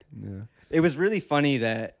Yeah. It was really funny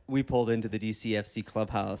that we pulled into the DCFC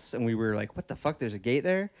clubhouse and we were like, what the fuck? There's a gate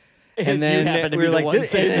there? And then we were like,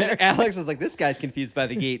 Alex was like, this guy's confused by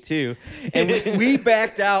the gate too. And we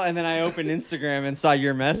backed out, and then I opened Instagram and saw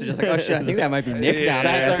your message. I was like, oh shit, I think that might be Nick down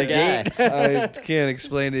there at the gate. I can't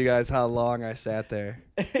explain to you guys how long I sat there.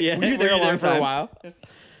 Yeah, were you there a long for time? a while?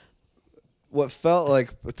 What felt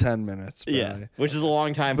like 10 minutes. Probably. Yeah, which is a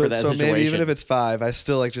long time for But that so situation. maybe even if it's 5, I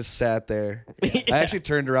still like just sat there. I actually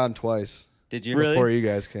turned around twice. Did you? Really? Before you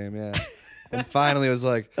guys came, yeah. And finally it was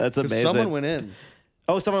like, That's 'cause amazing. someone went in.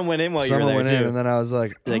 Oh, someone went in while you were Someone there went in, too. and then I was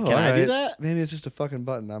like, Like, oh, can I do alright. that? Maybe it's just a fucking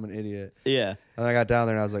button. I'm an idiot. Yeah. And I got down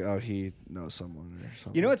there, and I was like, oh, he knows someone or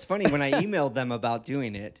something. You know what's funny? When I emailed them about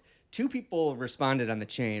doing it, 2 people responded on the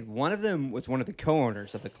chain. One of them was one of the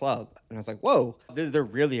co-owners of the club. And I was like, whoa, they're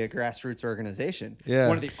really a grassroots organization. Yeah.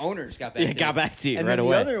 One of the owners got back to you. got back to you and right then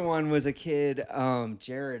away. The other one was a kid,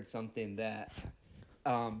 Jared something, that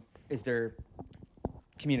is their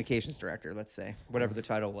communications director, let's say, whatever the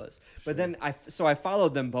title was. But then I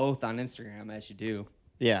followed them both on Instagram, as you do.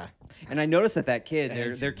 Yeah. And I noticed that kid,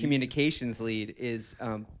 their communications lead, is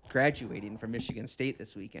graduating from Michigan State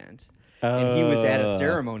this weekend. And he was at a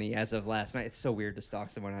ceremony as of last night. It's so weird to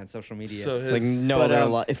stalk someone on social media. So his, Like no But, other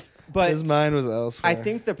um, life. but his mind was elsewhere. I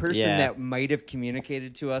think the person Yeah. that might have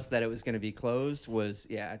communicated to us that it was going to be closed was,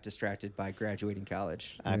 distracted by graduating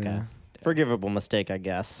college. Okay. Yeah. Forgivable mistake, I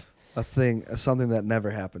guess. something that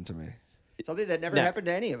never happened to me. Something that never No. happened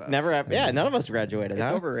to any of us. Never happened. Yeah, none of us graduated. It's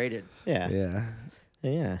huh? overrated. Yeah. Yeah.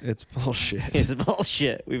 Yeah. It's bullshit. It's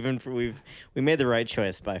bullshit. We made the right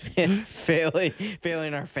choice by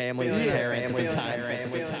failing our families and parents and time.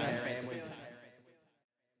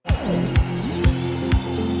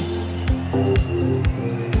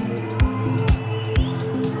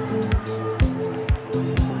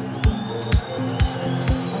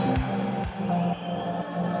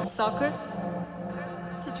 Soccer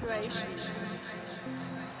situation.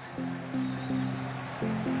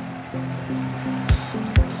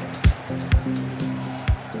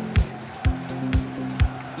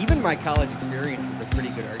 Even my college experience is a pretty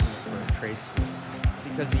good argument for a trade school.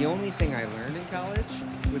 Because the only thing I learned in college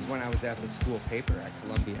was when I was at the school paper at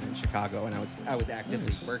Columbia in Chicago, and I was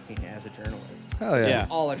actively working as a journalist. Hell yeah. Yeah.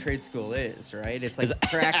 All a trade school is, right? It's like Is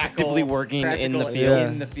practical, actively working in the practical field.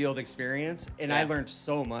 in the field experience, and I Yeah. learned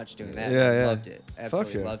so much doing that. Yeah, I yeah. loved it.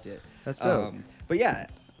 Absolutely yeah. loved it. That's dope. But yeah,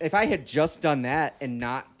 if I had just done that and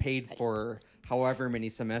not paid for however many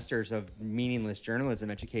semesters of meaningless journalism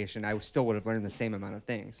education, I still would have learned the same amount of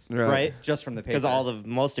things. Right? Just from the paper. Because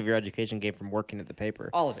most of your education came from working at the paper.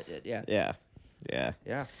 all of it did, yeah. Yeah. Yeah.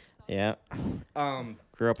 Yeah. Yeah. Um,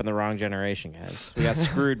 Grew up in the wrong generation, guys. We got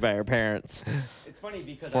screwed by our parents. it's funny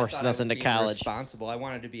because Forcing I thought us I was into being college. responsible. I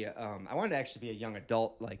wanted to be I wanted to actually be a young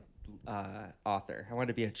adult author. I wanted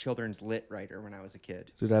to be a children's lit writer when I was a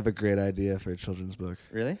kid. Dude, I have a great idea for a children's book.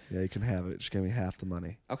 Really? Yeah, you can have it. Just give me half the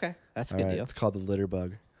money. Okay. That's a All good right, deal. it's called The Litter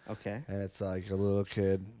Bug. Okay. And it's like a little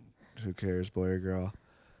kid, who cares, boy or girl,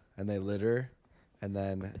 and they litter, and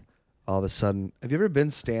then all of a sudden, have you ever been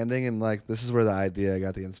standing in like, this is where the idea, I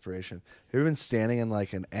got the inspiration. Have you ever been standing in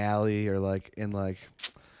like an alley or like in like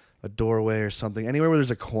a doorway or something, anywhere where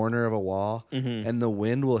there's a corner of a wall, and the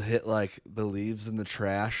wind will hit like the leaves in the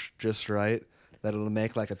trash just right, that it'll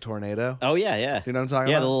make like a tornado? Oh, yeah, yeah. You know what I'm talking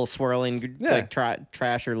Yeah, about? the little swirling Yeah. like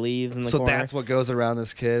trash or leaves in the So corner. that's what goes around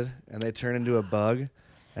this kid, and they turn into a bug,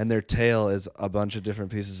 and their tail is a bunch of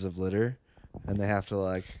different pieces of litter, and they have to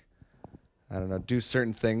like, I don't know, do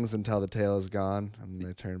certain things until the tail is gone, and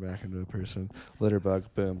they turn back into a person. Litter bug,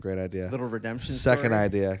 boom, great idea. Little redemption Second story.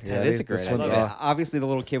 idea. That Ready? is a great This idea. one's Love it. off. Obviously, the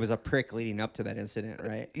little kid was a prick leading up to that incident,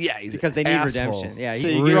 right? Yeah, he's Because they an need asshole. redemption. Yeah, So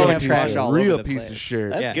he's you get to throwing have trash fun. all real over the piece place. of shit.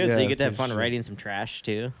 That's Yeah. good. So Yeah, you get to have piece fun of writing some trash,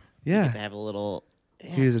 too. You Yeah, get to have a little,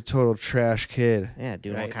 he's a total trash kid. yeah,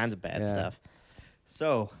 doing all Right. kinds of bad Yeah. stuff.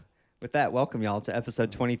 So, with that, welcome y'all to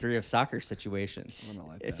episode 23 of Soccer Situations. I'm gonna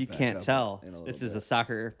light If that you back can't up tell, in a little this is bit. a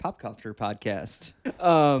soccer pop culture podcast.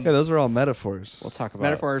 Yeah, those were all metaphors. We'll talk about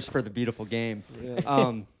Metaphors for the beautiful game.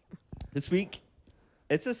 This week,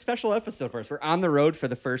 it's a special episode for us. We're on the road for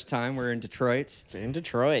the first time. We're in Detroit. in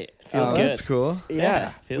Detroit. Feels Oh, good. that's cool.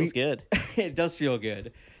 Yeah, feels good. It does feel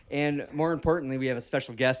good. And more importantly, we have a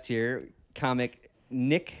special guest here, comic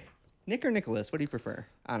Nick. Nick or Nicholas? What do you prefer,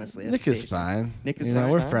 honestly? as Nick is stage? fine. Nick is you know,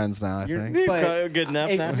 fine. we're friends now, I You're- think. but Good enough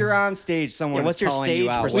if now? you're on stage, someone Yeah, what's is your calling stage you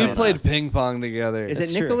out. persona? We played ping pong together. Is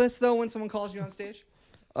That's it true. Nicholas, though, when someone calls you on stage?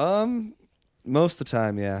 Most of the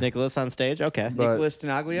time, yeah. Nicholas on stage? Okay. But Nicholas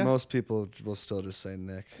Tenaglia? most people will still just say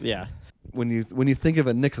Nick. Yeah. When you think of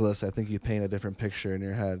a Nicholas, I think you paint a different picture in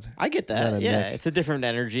your head. I get Not that. a Yeah, Nick. it's a different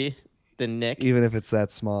energy. Nick. Even if it's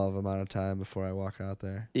that small of amount of time before I walk out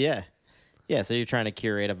there. Yeah. Yeah, so you're trying to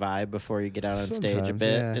curate a vibe before you get out on stage a Sometimes,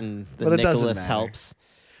 bit, yeah. and the But it doesn't Nicholas matter. helps.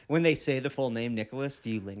 When they say the full name Nicholas,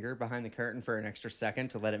 do you linger behind the curtain for an extra second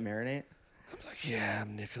to let it marinate? Like, yeah,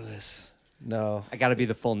 I'm Nicholas. No. I got to be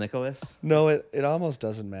the full Nicholas. No, it almost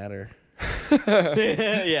doesn't matter.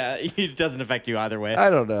 Yeah, it doesn't affect you either way. I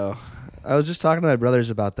don't know. I was just talking to my brothers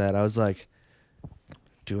about that. I was like,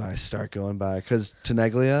 do I start going by? Because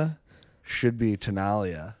Tenaglia should be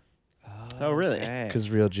Tenaglia. Oh, really? Because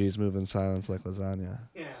real G's move in silence like lasagna.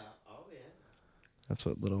 Yeah. Oh, yeah. That's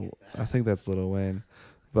what I think that's Lil Wayne.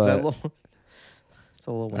 It's a But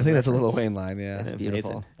little Wayne I think that's a Lil reference. Wayne line, yeah. That's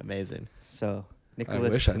beautiful. Amazing. So, wish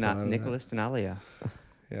Nicholas I thought of that. Nicholas Tenaglia.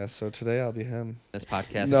 Yeah, so today I'll be him. This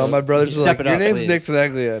podcast. No, my brothers are Step like, it your up, name's please." Nick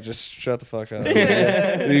Tenaglia. Just shut the fuck up. You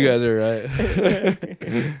guys are right.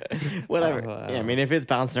 Whatever. Oh, wow. Yeah, I mean, if it's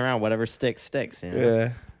bouncing around, whatever sticks. You know?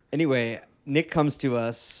 Yeah. Anyway, Nick comes to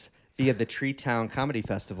us via the Treetown Comedy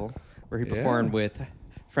Festival, where he performed with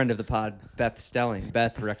friend of the pod, Beth Stelling.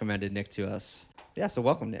 Beth recommended Nick to us. Yeah, so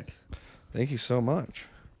welcome, Nick. Thank you so much.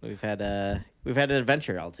 We've had an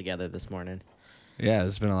adventure all together this morning. Yeah,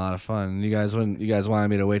 it's been a lot of fun. You guys wanted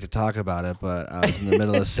me to wait to talk about it, but I was in the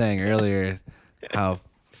middle of saying earlier how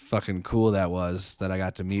fucking cool that was that I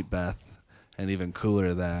got to meet Beth, and even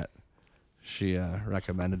cooler that she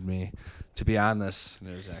recommended me to be on this. And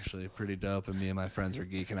it was actually pretty dope, and me and my friends were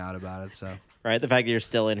geeking out about it. So Right, the fact that you're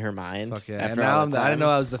still in her mind. fuck yeah! After And all now the I didn't time. know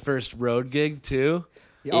I was the first road gig too.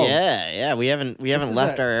 Yeah, we haven't is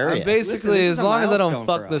left a- our area. I'm basically, Listen, this as is a long as I milestone don't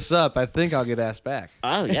for fuck this us. up, I think I'll get asked back.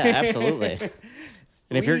 Oh yeah, absolutely.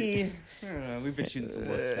 And if you're I don't know, we've been shooting some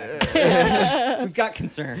looks back. We've got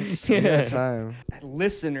concerns. Yeah, time.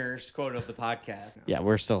 Listeners, quote of the podcast. yeah,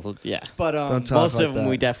 we're still But Don't talk most like of them that.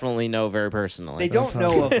 we definitely know very personally. they don't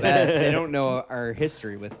know of Beth. They don't know our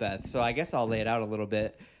history with Beth. So I guess I'll lay it out a little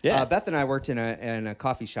bit. Yeah. Beth and I worked in a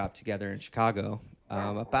coffee shop together in Chicago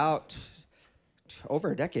about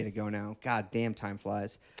over a decade ago now. God damn, time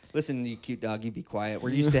flies. Listen, you cute dog, you be quiet. We're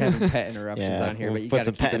used to having pet interruptions on here, we'll but you put got to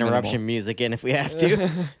some keep pet it minimal. interruption music in if we have to.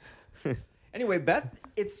 Anyway, Beth,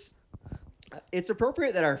 it's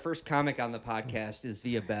appropriate that our first comic on the podcast is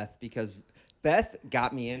via Beth because Beth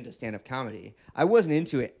got me into stand-up comedy. I wasn't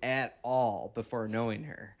into it at all before knowing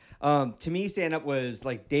her. To me, stand-up was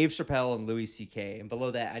like Dave Chappelle and Louis C.K., and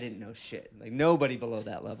below that, I didn't know shit. Like nobody below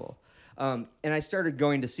that level. And I started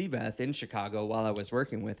going to see Beth in Chicago while I was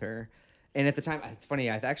working with her. And at the time, it's funny,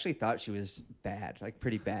 I actually thought she was bad, like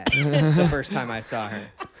pretty bad, the first time I saw her.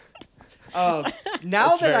 Now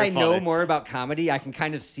That's that very I know funny. more about comedy, I can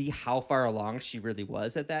kind of see how far along she really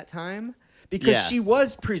was at that time. Because Yeah. she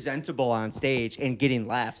was presentable on stage and getting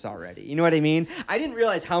laughs already. You know what I mean? I didn't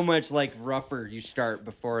realize how much like rougher you start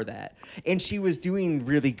before that. And she was doing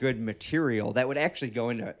really good material that would actually go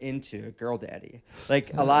into Girl Daddy.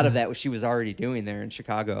 Like a lot of that she was already doing there in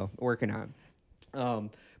Chicago, working on.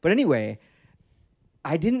 But anyway,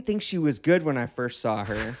 I didn't think she was good when I first saw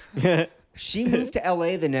her. She moved to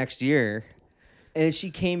LA the next year, and she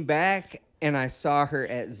came back, and I saw her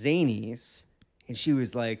at Zany's, and she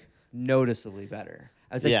was like noticeably better.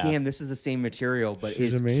 I was like, Yeah. damn, this is the same material, but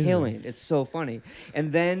She's it's amazing. killing. It's so funny.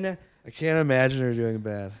 And then I can't imagine her doing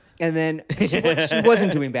bad. she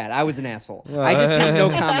wasn't doing bad. I was an asshole. I just didn't know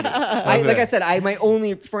comedy. Like I said, my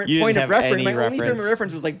only point You didn't of have reference, any my only frame of reference.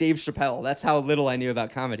 reference was like Dave Chappelle. That's how little I knew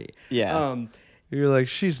about comedy. Yeah. You're like,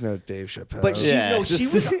 she's no Dave Chappelle. But she, Yeah. no, she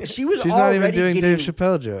was she's not already even doing getting, Dave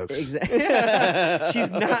Chappelle jokes. Exactly.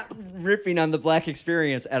 She's not ripping on the black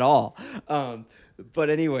experience at all. But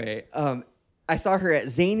anyway, I saw her at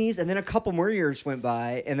Zany's, and then a couple more years went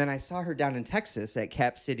by, and then I saw her down in Texas at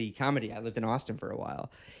Cap City Comedy. I lived in Austin for a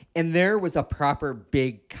while. And there was a proper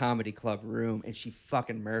big comedy club room, and she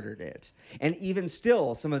fucking murdered it. And even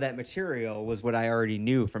still, some of that material was what I already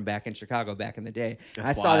knew from back in Chicago back in the day. That's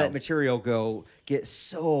I saw that wild. material get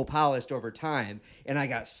so polished over time, and I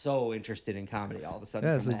got so interested in comedy all of a sudden.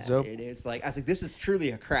 Yeah, from it's a that. dope- It's like I was like, this is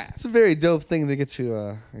truly a craft. It's a very dope thing to get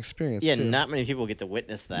to experience. Yeah, too. not many people get to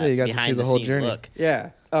witness that. Yeah, you got to see behind the whole scene journey. Look. Yeah.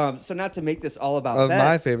 So not to make this all about of Beth,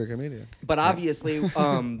 my favorite comedian. but obviously,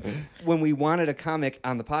 when we wanted a comic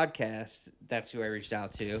on the podcast, that's who I reached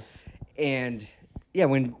out to. And yeah,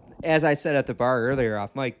 as I said at the bar earlier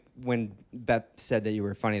off mic, when Beth said that you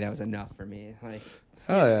were funny, that was enough for me. Like,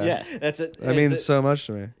 Oh yeah, Yeah. that's it. That means so much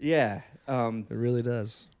to me. Yeah. It really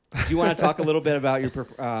does. Do you want to talk a little bit about your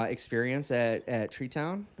experience at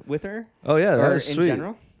Treetown with her? Oh yeah, that or was in sweet.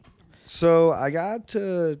 general? So I got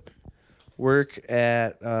to work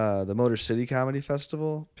at the Motor City Comedy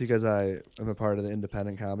Festival because I am a part of the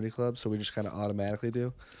independent comedy club, so we just kind of automatically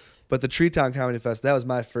do. But the Treetown Comedy Fest, that was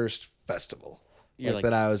my first festival.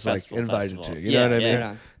 That I was invited to. You know what I mean?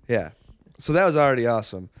 Yeah. Yeah. So that was already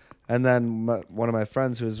awesome. And then one of my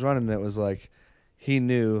friends who was running it was like, he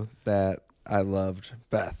knew that I loved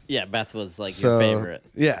Beth. Yeah, Beth was your favorite.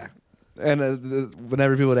 Yeah. And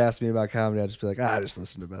whenever people would ask me about comedy, I'd just be like, I just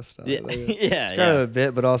listen to Beth stuff. Yeah. It's kind of a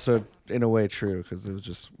bit, but also in a way true, because it was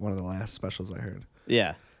just one of the last specials I heard.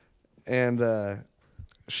 Yeah. And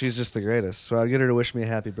she's just the greatest. So I'd get her to wish me a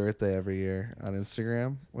happy birthday every year on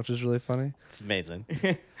Instagram, which is really funny. It's amazing.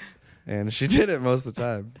 And she did it most of the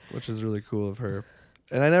time, which is really cool of her.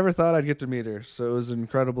 And I never thought I'd get to meet her, so it was an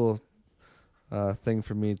incredible thing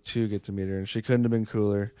for me to get to meet her. And she couldn't have been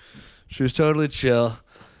cooler. She was totally chill.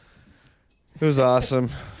 It was awesome.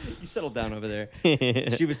 You settled down over there.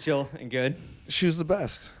 She was chill and good. She was the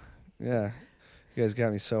best. Yeah. You guys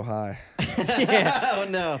got me so high. Yeah. Oh,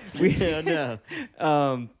 no. Oh,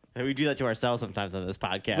 no. We do that to ourselves sometimes on this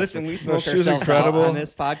podcast. Listen, we smoke she was ourselves incredible. out on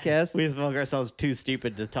this podcast. We smoke ourselves too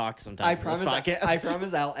stupid to talk sometimes on this podcast. I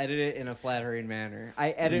promise I'll edit it in a flattering manner. I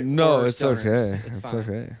edit No, for it's stoners. okay. It's It's fine.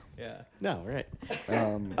 okay. Yeah. No, right.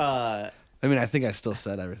 I mean, I think I still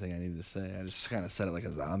said everything I needed to say. I just kind of said it like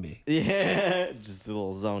a zombie. Yeah. Just a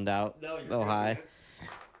little zoned out. No, a little high.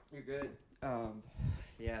 You're good.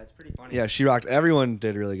 Yeah, it's pretty funny. Yeah, she rocked. Everyone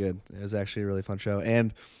did really good. It was actually a really fun show.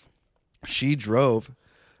 And she drove.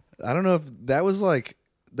 I don't know if that was like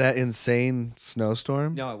that insane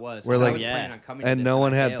snowstorm. No, it was. Where, I like- was Yeah. planning on coming to And this no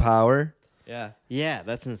one I had bailed. power. Yeah. Yeah,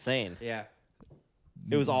 that's insane. Yeah.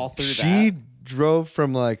 It was all through She that. drove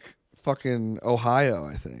from like fucking Ohio,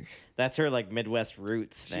 I think. That's her Midwest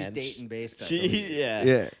roots, She's man. Dayton based. I She, believe. yeah.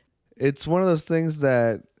 Yeah. It's one of those things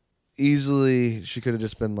that easily she could have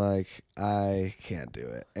just been like, I can't do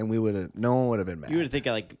it. And no one would have been mad. You would think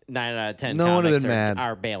 9 out of 10 No one would've comics been mad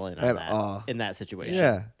are bailing on at that all. in that situation.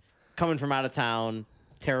 Yeah. Coming from out of town,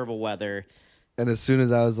 terrible weather. And as soon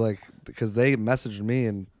as I was like, because they messaged me,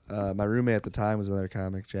 and my roommate at the time was another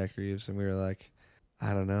comic, Jack Reeves, and we were like,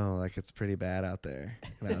 I don't know, like it's pretty bad out there.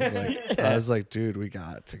 And I was like, dude, we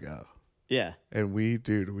got to go. Yeah. And we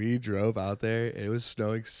drove out there. It was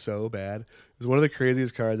snowing so bad. It was one of the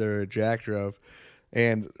craziest cars that Jack drove.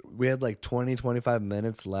 And we had like 20, 25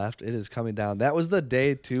 minutes left. It is coming down. That was the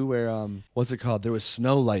day too where what's it called? There was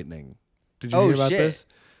snow lightning. Did you hear about this?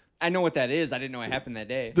 I know what that is. I didn't know it happened that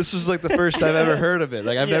day. This was like the first I've ever heard of it.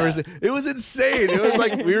 Like I've never seen. It was insane. It was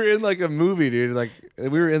like we were in like a movie, dude. Like we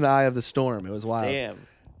were in the eye of the storm. It was wild. Damn.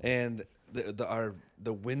 And the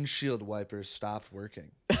windshield wipers stopped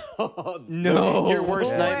working. Oh, No Your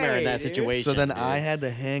worst way, nightmare in that dude. situation. So then dude. I had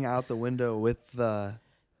to hang out the window with the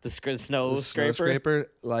snow snow scraper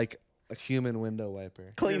scraper like a human window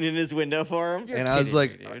wiper. cleaning his window for him. And I was kidding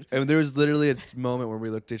like, me, dude. and there was literally a moment where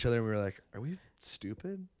we looked at each other and we were like, are we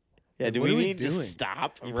stupid? Yeah, Like, do what we are we need to doing?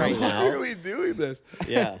 stop right Why are now? we doing this?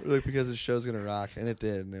 Yeah. We're like, because the show's gonna rock, and it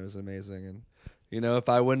did, and it was amazing. And you know, if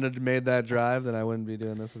I wouldn't have made that drive, then I wouldn't be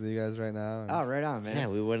doing this with you guys right now. And Oh, right on, man. Yeah,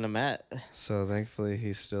 we wouldn't have met. so thankfully,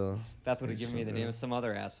 he's still. Beth would have given me the name of some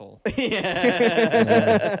other asshole.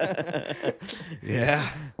 Yeah. Yeah,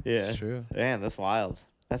 Yeah. it's true. Man, that's wild.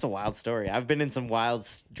 That's a wild story. I've been in some wild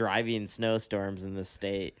driving snowstorms in this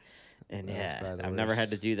state. And That's yeah, probably the I've never worst.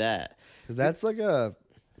 had to do that. Because that's like a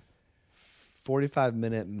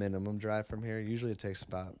 45-minute minimum drive from here. Usually, it takes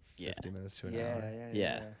about 50 minutes to an hour.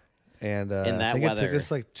 Yeah. And In that I think it weather. took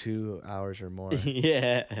us like 2 hours or more.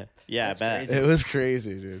 Yeah. Yeah, That's I bet. crazy. It was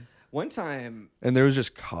crazy, dude. One time, And there was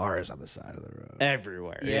just cars on the side of the road.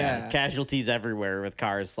 Everywhere. Yeah. Casualties everywhere with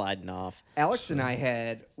cars sliding off. Alex and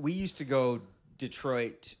I we used to go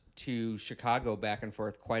Detroit to Chicago back and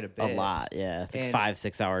forth quite a bit. A lot. Yeah. It's like And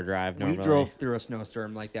 5-6 hour drive normally. We drove through a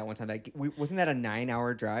snowstorm like that one time. Wasn't that a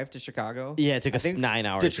 9-hour drive to Chicago? Yeah, it took I us think 9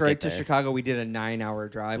 hours Detroit to to get there. Chicago, we did a 9-hour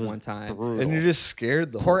drive It was one time. brutal. And you're just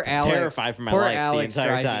scared the whole Poor time. Alex. Terrified for my poor life the Alex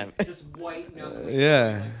entire driving, time. Just white knuckling.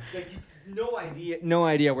 Yeah. Like, no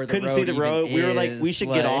idea where the Couldn't road see the road. even We were like, is. we should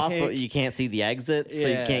get off, but Like- you can't see the exits, so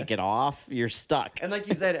you Yeah. can't get off. You're stuck. And like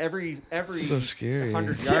you said, every So scary.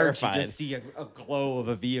 100 It's yards, terrifying. you just see a glow of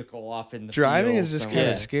a vehicle off in the Driving field is just somewhere.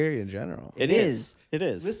 kind of scary in general. It is. It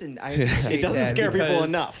is. Listen, I Yeah. appreciate It doesn't that scare people because-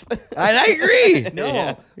 enough. I agree. No,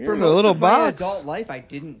 Yeah. You're for in a most little of my box. adult life, I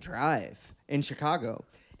didn't drive in Chicago,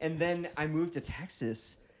 and then I moved to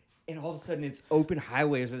Texas, and all of a sudden it's open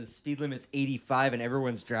highways where the speed limit's 85 and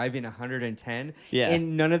everyone's driving 110. Yeah.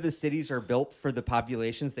 And none of the cities are built for the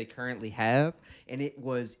populations they currently have, and it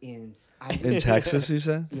was In Texas, you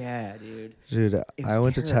said? Yeah, dude. Dude, It I was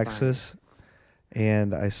went to terrifying. Texas,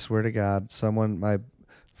 and I swear to God,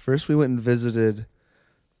 first we went and visited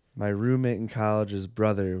my roommate in college's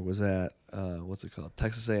brother was at what's it called?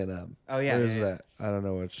 Texas A&M. Oh, yeah. Where's that? I don't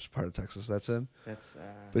know which part of Texas that's in. That's.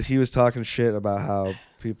 But he was talking shit about how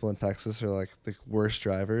people in Texas are like the worst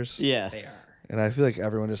drivers. Yeah. They are. And I feel like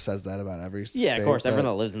everyone just says that about every state. Yeah, of course. Everyone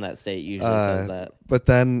that lives in that state usually says that. But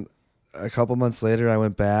then a couple months later, I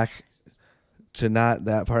went back to not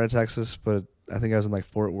that part of Texas, but I think I was in like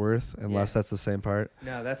Fort Worth, unless that's the same part.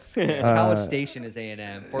 No, that's College Station is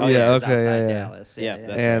A&M. Fort Worth yeah, is okay, outside yeah. Dallas. Yeah,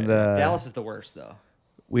 that's And right. Dallas is the worst, though.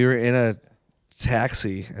 we were in a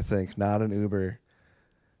taxi, I think, not an Uber.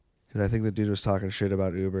 Because I think the dude was talking shit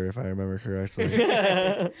about Uber, if I remember correctly.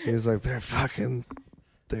 He was like, they're fucking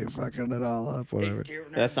it all up, whatever.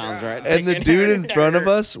 That sounds right. And the dude in front of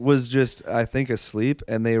us was just, I think, asleep,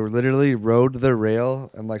 and they were literally rode the rail,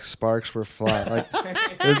 and like sparks were flying. Like,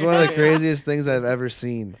 it was one of the craziest things I've ever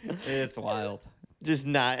seen. It's wild. Just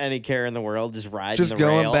not any care in the world, just riding Just the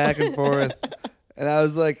going rail. back and forth. And I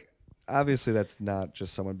was like, obviously that's not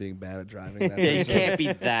just someone being bad at driving. That Yeah, you person- can't be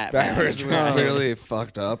that That bad. person was clearly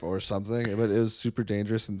fucked up or something, but it was super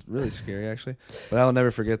dangerous and really scary, actually. But I'll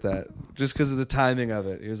never forget that, just because of the timing of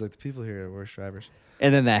it. He was like, the people here are worst drivers.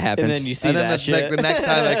 And then that happened. And then you see And then that shit. the next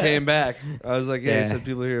time I came back, I was like, yeah, Yeah. he said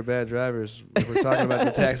people here are bad drivers. We're talking about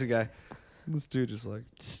the taxi guy. This dude just like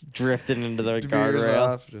Just drifting into the veers guardrail.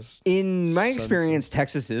 off. Just In my Sunset. experience,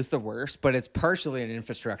 Texas is the worst, but it's partially an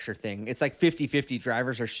infrastructure thing. It's like 50-50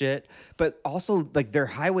 drivers are shit, but also like their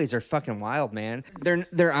highways are fucking wild, man.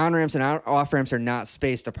 Their on-ramps and off-ramps are not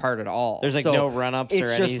spaced apart at all. There's like So no run-ups it's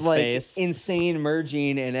or any just like space. insane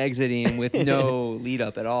merging and exiting with no lead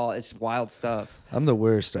up at all. It's wild stuff. I'm the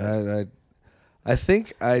worst. I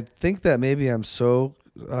think that maybe I'm so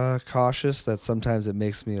cautious that sometimes it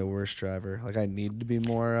makes me a worse driver. Like I need to be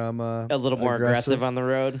more a little more aggressive on the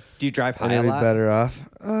road. Do you drive high I'd a be lot? better off.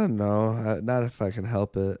 Not if I can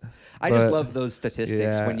help it. I just But, love those statistics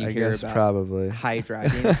yeah, when you I hear guess about probably. high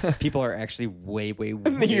driving. People are actually way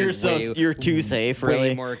You're too safe, way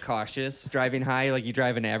really. more cautious driving high. Like you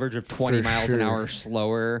drive an average of 20 For miles an sure. hour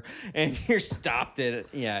slower, and you're stopped at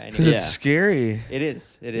Anyway. 'Cause Yeah. it's scary. It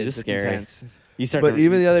is. is It's scary. intense. You start But to,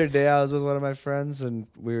 even the other day, I was with one of my friends, and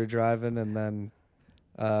we were driving, and then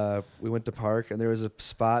we went to park, and there was a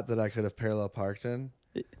spot that I could have parallel parked in.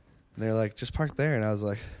 And they were like, just park there. And I was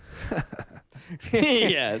like,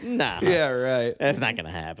 yeah, nah. yeah, right. That's not gonna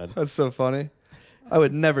happen. That's so funny. I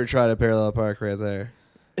would never try to parallel park right there.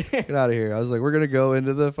 Get out of here. I was like, we're going to go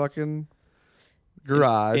into the fucking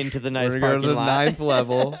garage. Into the nice We're gonna go to the parking lot. 9th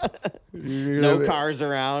level. You're No gonna- cars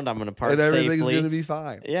around. I'm gonna park And everything's safely. going to be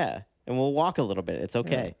fine. Yeah, and we'll walk a little bit. It's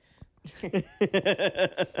okay.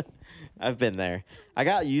 I've been there. I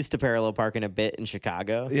got used to parallel parking a bit in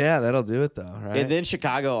Chicago. Yeah, that'll do it, though, right? And then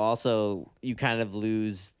Chicago also, you kind of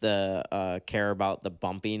lose the care about the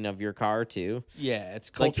bumping of your car too. Yeah, it's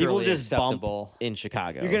Like culturally people just acceptable. bump in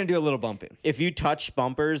Chicago. You're gonna do a little bumping. If you touch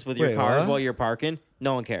bumpers with your Wait, cars what? while you're parking,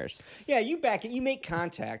 no one cares. Yeah, you back it. You make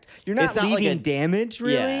contact. You're not It's not like leaving a- damage,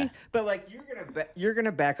 really. Yeah. But like you're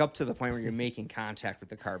gonna back up to the point where you're making contact with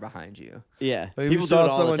the car behind you. Yeah, Like, if people you do it saw all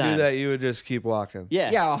the someone time. do that, you would just keep walking. Yeah,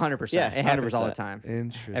 Yeah, 100%. Yeah, It happens all the 100%. time,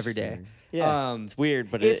 Interesting. every day. Yeah, it's weird,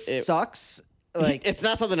 but It sucks. Like it's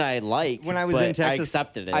not something I like. when I was but in Texas, I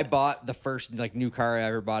accepted it. I bought the first like new car I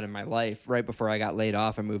ever bought in my life right before I got laid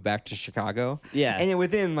off and moved back to Chicago. Yeah. and then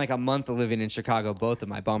within like a month of living in Chicago, both of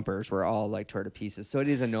my bumpers were all like tore to pieces. So it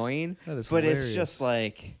is annoying, That is but hilarious. it's just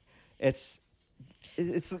like it's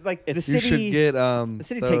like the It's- You city. should get the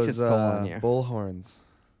city takes its those, toll on you. bull horns.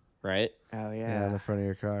 right. Oh Yeah, in the front of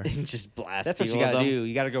your car. Just blast. That's what you people with gotta them. do.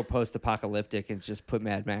 You gotta go post-apocalyptic and just put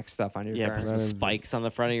Mad Max stuff on your Yeah, car. put some Right. spikes on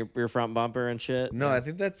the front of your front bumper and shit. No, I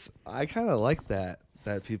think I kind of like that.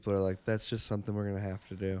 That people are like, that's just something we're gonna have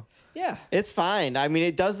to do. Yeah, It's fine. I mean,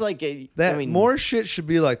 it does like it. That I mean, more shit should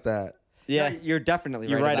be like that. Yeah, No, you're definitely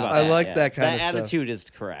you're right about I that. like yeah. that kind That of stuff. attitude is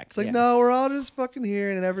correct. It's like, Yeah. no, we're all just fucking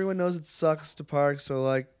here, and everyone knows it sucks to park. So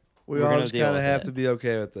like, we We're all gonna just deal kind of with have it. to be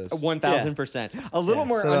okay with this. 1,000%. A little Yeah.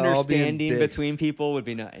 more Instead of all being understanding dicks. between people would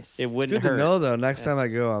be nice. It It's wouldn't good to hurt. know though. Next time I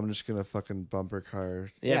go, I'm just gonna fucking bumper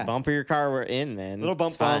car. Yeah, Yeah. bumper your car. We're in, man. little bump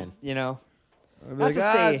It's fine. bump, you know. I'll be Not like, to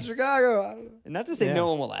say- it's Chicago. I don't know. And not to say Yeah. no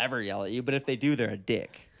one will ever yell at you, but if they do, they're a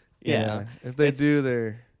dick. You Yeah. know? If they It's- do,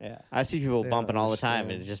 they're Yeah. I see people They bumping all the time,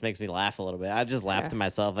 and understand. it just makes me laugh a little bit. I just laugh Yeah. to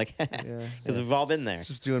myself, like, because yeah, we've all been there.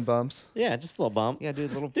 just doing bumps. Yeah, just a little bump. You gotta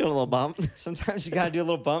do a little. Doing a little bump. Sometimes you gotta do a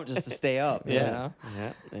little bump just to stay up. You know?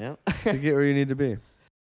 yeah. To get where you need to be.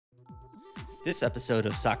 This episode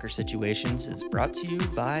of Soccer Situations is brought to you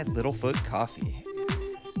by Littlefoot Coffee.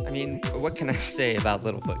 I mean, what can I say about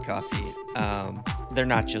Littlefoot Coffee? They're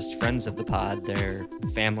not just friends of the pod, they're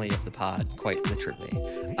family of the pod, quite literally.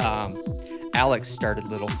 Alex started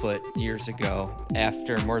Littlefoot years ago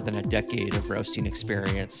after more than a decade of roasting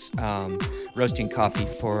experience, roasting coffee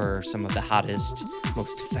for some of the hottest,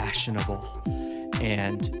 most fashionable,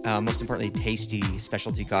 and most importantly, tasty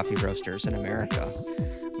specialty coffee roasters in America.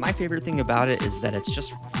 My favorite thing about it is that it's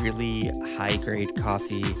just really high-grade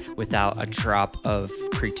coffee without a drop of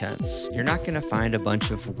pretense. You're not going to find a bunch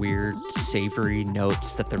of weird, savory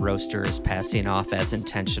notes that the roaster is passing off as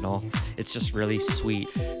intentional. It's just really sweet,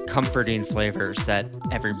 comforting flavors that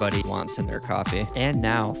everybody wants in their coffee. And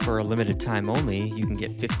now, for a limited time only, you can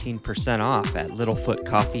get 15% off at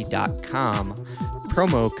littlefootcoffee.com.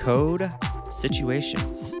 Promo code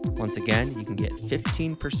situations. Once again, you can get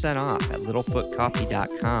 15% off at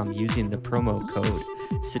littlefootcoffee.com using the promo code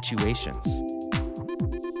situations.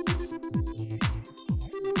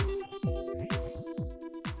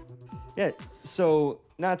 Yeah, so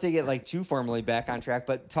not to get like too formally back on track,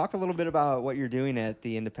 but talk a little bit about what you're doing at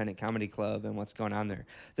the Independent Comedy Club and what's going on there.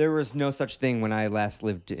 There was no such thing when I last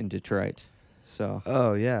lived in Detroit. So.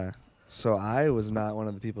 Oh, yeah. So I was not one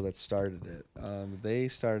of the people that started it. They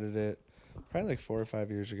started it probably like 4 or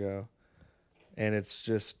 5 years ago. And it's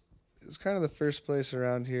kind of the first place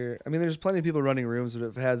around here. I mean, there's plenty of people running rooms, but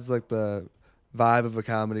it has like the vibe of a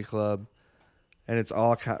comedy club. And it's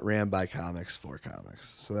all ran by comics for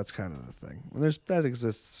comics. So that's kind of the thing. And that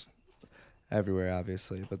exists everywhere,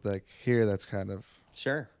 obviously. But like here, that's kind of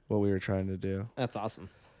what we were trying to do. That's awesome.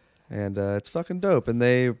 And it's fucking dope. And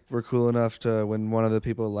they were cool enough to, when one of the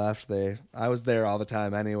people left, I was there all the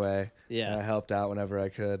time anyway. Yeah. And I helped out whenever I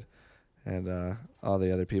could. And all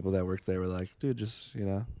the other people that worked there were like, dude, just,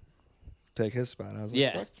 take his spot. I was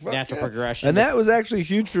like, fuck natural yeah. progression. And that was actually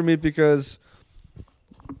huge for me because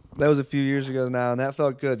that was a few years ago now, and that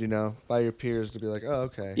felt good, by your peers to be like, oh,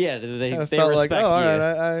 okay. Yeah, they felt respect like, oh, you.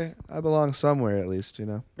 all right, I belong somewhere at least,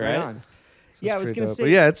 Right on. So Yeah, I was going to say. But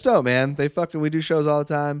yeah, it's dope, man. We do shows all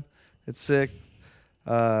the time. It's sick.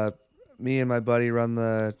 Me and my buddy run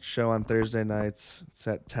the show on Thursday nights. It's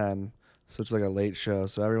at 10, so it's like a late show.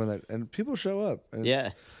 So and people show up. And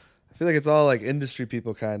I feel like it's all like industry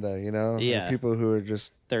people, kind of, Yeah. Like people who are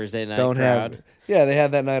just Thursday night don't crowd. they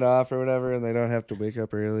have that night off or whatever, and they don't have to wake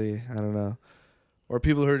up early. I don't know. Or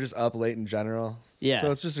people who are just up late in general. Yeah.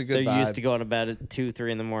 So it's just a good They're vibe. used to going to bed at 2,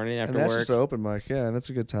 3 in the morning after and that's work. just an open mic, yeah, and it's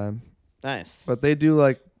a good time. Nice. But they do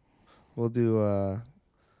we'll do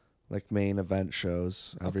like main event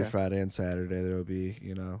shows every Friday and Saturday. There will be,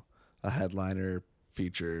 a headliner,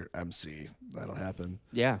 feature, MC. That'll happen.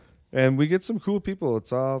 Yeah. And we get some cool people.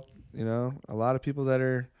 It's all, a lot of people that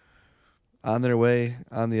are on their way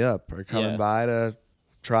on the up are coming by to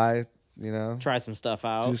try, Try some stuff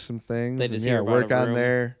out. do some things. They just and, hear about work a on room.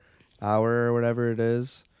 their hour or whatever it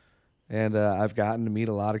is. And I've gotten to meet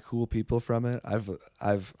a lot of cool people from it.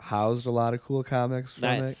 I've housed a lot of cool comics from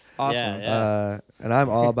it. Nice. Awesome. Yeah. And I'm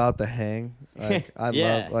all about the hang. Like I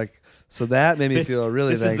Yeah. love so that made me feel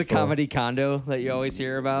really This thankful. is the comedy condo that you always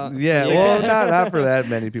hear about. Yeah, well, not for that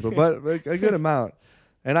many people, but a good amount.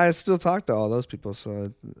 And I still talk to all those people,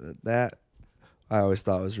 so that I always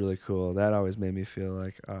thought was really cool. That always made me feel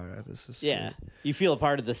like, all right, this is Yeah. sweet. You feel a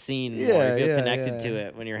part of the scene more. Yeah, You feel yeah, connected yeah. to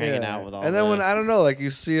it when you're hanging out with all And then when I don't know, like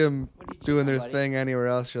you see them doing their buddy? thing anywhere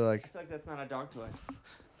else, you're like, I feel like that's not a dog toy.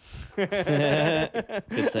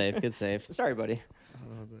 Good save. Sorry, buddy. I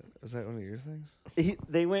don't know, is that one of your things?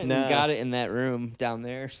 They went No. and got it in that room down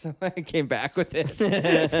there, so I came back with it.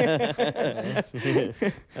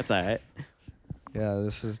 That's all right. Yeah,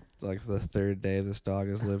 this is like the third day this dog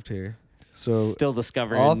has lived here. So Still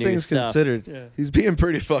discovering all new things stuff. considered, he's being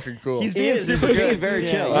pretty fucking cool. He's He being is. super He's being good. very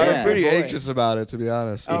chill. I'm Yeah. pretty Boy. anxious about it, to be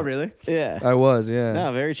honest. Oh, really? Yeah. I was, yeah.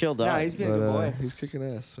 No, very chill dog. No, he's being a But good boy. he's kicking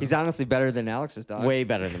ass. So. He's honestly better than Alex's dog. way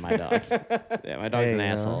better than my dog. Yeah, my dog's Hey, an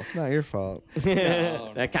asshole. It's not your fault.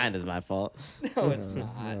 No, That kind of is my fault. No, it's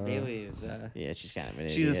not. Bailey is. Yeah, she's kind of an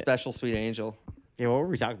She's a idiot. special sweet angel. Yeah, what were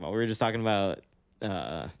we talking about? We were just talking about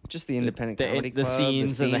Just the independent the comedy the club,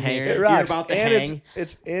 scenes and the scene hang. here. It You're rocks. about the and hang.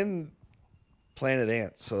 it's in Planet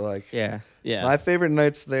Ants. So like, Yeah. Yeah. my favorite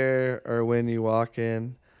nights there are when you walk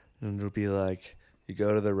in and it'll be like you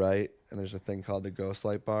go to the right and there's a thing called the Ghost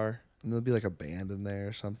Light Bar and there'll be like a band in there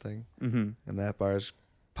or something, and that bar's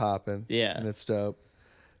popping. Yeah. and it's dope.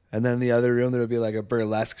 And then in the other room there would be like a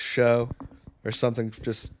burlesque show or something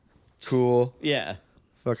just cool. Yeah.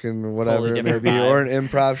 Fucking whatever it may different be, vibe. or an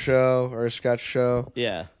improv show or a sketch show.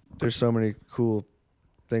 Yeah. There's so many cool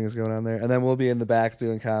things going on there. And then we'll be in the back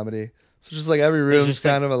doing comedy. So just like every room's just,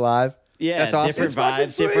 kind of alive. Yeah. That's awesome. Different It's fucking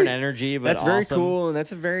vibes, different sweet. energy, but That's very awesome. cool, and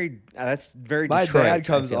that's very My Detroit, dad I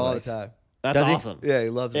comes feel all like. the time. That's Does he? awesome. Yeah, he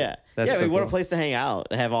loves Yeah. it. That's so what a cool. place to hang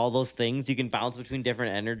out. Have all those things. You can bounce between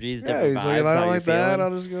different energies, Yeah, different he's vibes. like, if I how don't you're like that, feeling.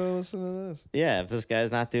 I'll just go listen to this. Yeah, if this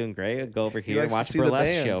guy's not doing great, go over He here and likes watch to a see the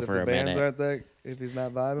burlesque bands. show If for the a bands minute. aren't that, if he's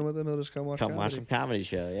not vibing with them, he'll just come watch Come watch comedy. some comedy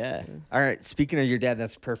show. Yeah. All right. Speaking of your dad,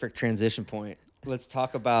 that's a perfect transition point. Let's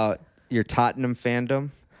talk about your Tottenham fandom.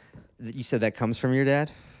 You said that comes from your dad.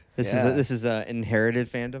 Yeah. This is a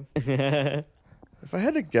inherited fandom. If I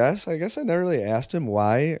had to guess, I guess I never really asked him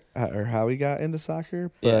why or how he got into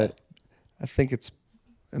soccer, but Yeah. I think it's,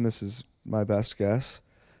 and this is my best guess,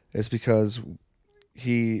 it's because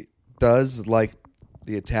he does like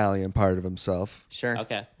the Italian part of himself. Sure.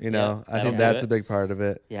 Okay. You know, I that'll think do that's it. a big part of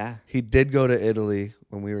it. Yeah. He did go to Italy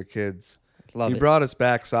when we were kids. Love he it. brought us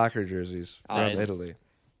back soccer jerseys from Nice. Italy.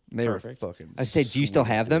 And they Perfect. were fucking. I say, do you still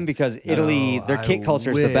sweet, have them? dude. Because Italy, No, their I kit culture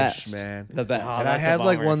is the wish, best, man. The best. Oh, And I that's a had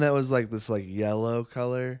like bummer. one that was like this like yellow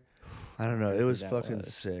color. I don't know. It was that fucking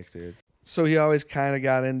was. sick, dude. So he always kind of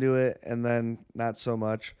got into it, and then not so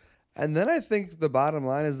much. And then I think the bottom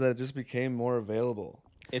line is that it just became more available.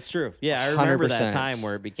 It's true. Yeah, I remember 100%. that time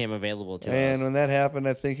where it became available to And us. when that happened,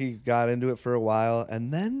 I think he got into it for a while,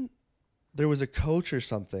 and then there was a coach or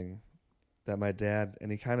something that my dad,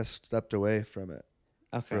 and he kind of stepped away from it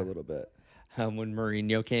for a little bit. When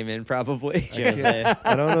Mourinho came in, probably. Jose.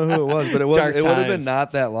 I don't know who it was, but it Dark would have been times.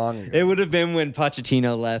 not that long ago. It would have been when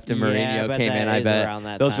Pochettino left and Yeah, I Mourinho bet came that in. I is bet around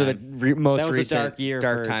that those were the time. most That was a recent dark year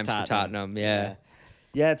dark for times for Tottenham. Tottenham.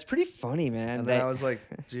 Yeah, it's pretty funny, man. And then I was like,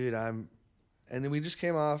 dude, and then we just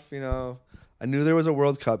came off, you know, I knew there was a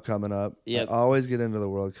World Cup coming up. Yep. I always get into the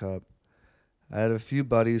World Cup. I had a few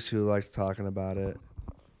buddies who liked talking about it.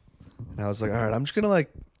 And I was like, all right, I'm just going to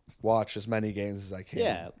like watch as many games as I can.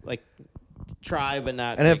 Yeah, like try but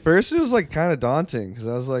not. And like, at first it was like kind of daunting because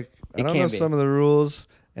I was like, I It don't can know be. some of the rules.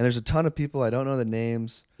 And there's a ton of people. I don't know the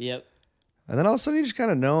names. Yep. And then all of a sudden you just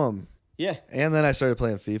kind of know them. Yeah. And then I started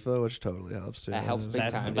playing FIFA, which totally helps too. that helps big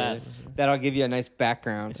That's time. the dude. best. That'll give you a nice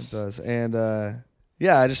background. It does. And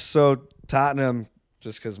yeah, I just so Tottenham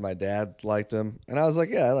just because my dad liked them. And I was like,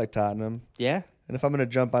 yeah, I like Tottenham. Yeah. And if I'm going to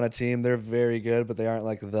jump on a team, they're very good, but they aren't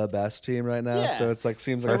like the best team right now. Yeah. So it's like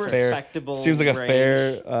seems like A a fair respectable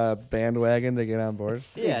fair bandwagon to get on board.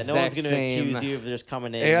 Yeah, no one's Exact going to same. accuse you of just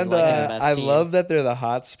coming in And liking the best I team. love that they're the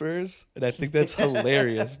Hotspurs, and I think that's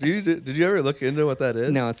hilarious. Did you ever look into what that is?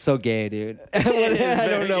 No, it's so gay, dude. is I don't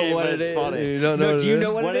very know gay, what but it it's is. funny. You don't know No, what do it you is?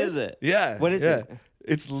 know what What it is it? Yeah. What is yeah. it?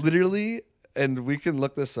 It's literally, and we can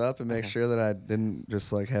look this up and make sure that I didn't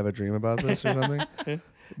just like have a dream about this or something.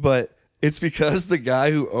 But it's because the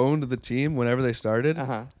guy who owned the team whenever they started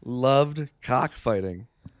Uh-huh. loved cockfighting.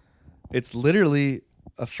 It's literally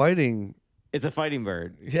a fighting. It's a fighting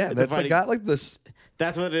bird. Yeah, It's a that's fighting- got like this.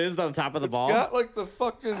 That's what it is on top of the It's ball. got like the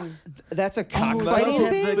fucking That's a Oh, cockfighting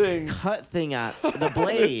that's thing? a thing. cut thing on the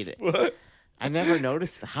blade. What? I never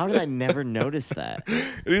noticed. How did I never notice that?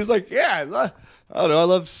 And he was like, "Yeah, I don't know. I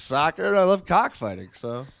love soccer and I love cockfighting."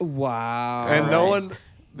 So, Wow. and no right. one,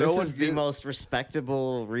 This no one is the did- most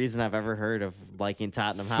respectable reason I've ever heard of liking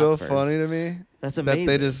Tottenham so Hotspurs. funny to me. That's that amazing.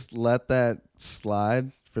 they just let that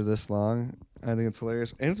slide for this long. I think it's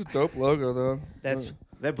hilarious, and it's a dope logo though.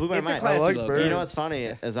 That blew my It's a mind. classy I like logo. birds. You know what's funny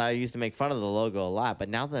is I used to make fun of the logo a lot, but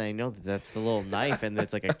now that I know that that's the little knife and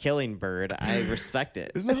it's like a killing bird, I respect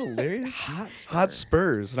it. Isn't that hilarious? Hotspur. Hot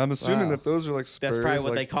Spurs, and I'm assuming Wow. that those are like Spurs. That's probably what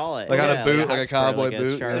like, they call it. like on a Yeah, boot, hot like a spur, cowboy like a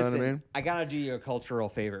boot, sharp- you know what I Listen, mean? I gotta do you a cultural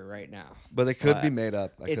favor right now. But they could be What? made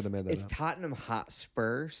up. I could It's, have made that it's up. Tottenham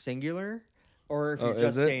Hotspur singular, or if Oh, you're is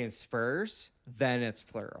just it? saying Spurs, then it's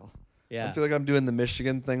plural. Yeah, I feel like I'm doing the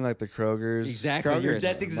Michigan thing, like the Kroger's. exactly. Kroger's.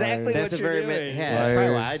 That's exactly That's a what you're very doing. yeah. That's probably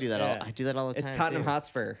why I Liars. do that. Yeah. All I do that all the time. It's Tottenham too.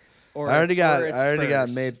 Hotspur. Or, I already got or it's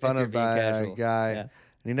Spurs, made fun if you're of being by a casual. guy. Yeah. And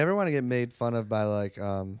you never want to get made fun of by like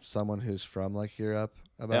someone who's from like Europe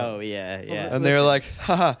about. Oh yeah, yeah. And they're like,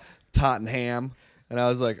 haha, Tottenham. And I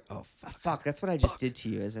was like, oh, Fuck, that's what I just did to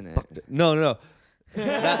you, isn't it? no. no.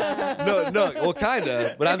 Well, kind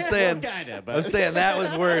of. But I'm saying, Kinda, but- I'm saying that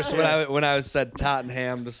was worse when I was said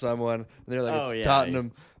Tottenham to someone. And they're like, Oh, it's yeah.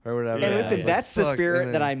 Tottenham or whatever. And Yeah, I listen, was that's like, the fuck, spirit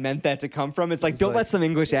and that then- I meant that to come from. It's like, It's don't like- let some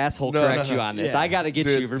English asshole No, correct no, you no. on this. Yeah. I got to get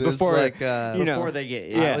Dude, you this is before, like, you know. Before they get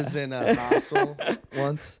Yeah. I was in a hostel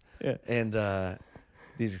once, Yeah. and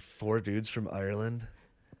these 4 dudes from Ireland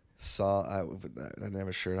saw. I didn't have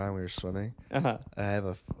a shirt on. We were swimming. Uh-huh. I have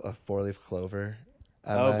a 4-leaf clover.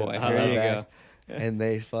 on Oh, my- boy. on Here my you back, go. And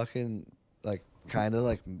they fucking like kind of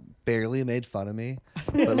like barely made fun of me,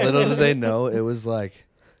 but little did they know it was like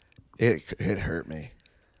it hurt me.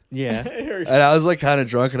 Yeah. And I was like kind of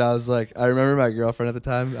drunk, and I was like, I remember my girlfriend at the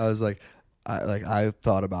time. I was like, I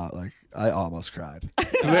thought about like I almost cried.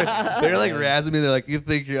 They're like razzing me. They're like, you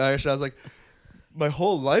think you're Irish? I was like, my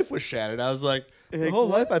whole life was shattered. I was like, my whole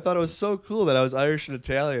life I thought it was so cool that I was Irish and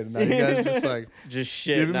Italian. And now you guys are just like,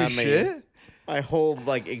 shitting giving me on me. shit? My whole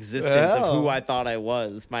existence of who I thought I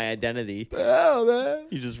was, my identity. Oh, man.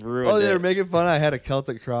 You just ruined it. Oh, they were making fun. I had a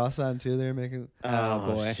Celtic cross on, too. They were making...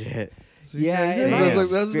 Oh, boy. Shit. Yeah, I was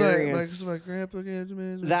like, that's my grandpa gave to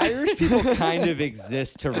me. The Irish people kind of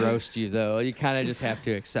exist to roast you, though. You kind of just have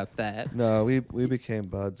to accept that. No, we became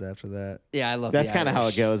buds after that. Yeah, I love That's the kind of how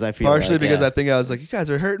Irish. it goes, I feel Partially like, because I think I was like, you guys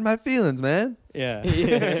are hurting my feelings, man. Yeah.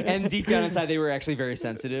 And deep down inside, they were actually very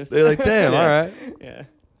sensitive. They're like, damn, all right. Yeah.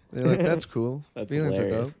 They're like, that's cool. That's feelings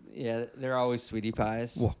hilarious. are dope. Yeah, they're always sweetie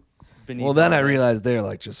pies. Well, then I realized they're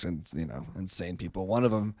like just, insane people. One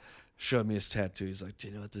of them showed me his tattoo. He's like, do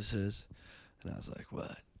you know what this is? And I was like, what?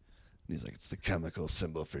 And he's like, it's the chemical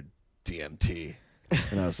symbol for DMT.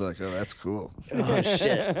 And I was like, oh, that's cool. Oh,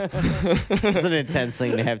 shit. It's an intense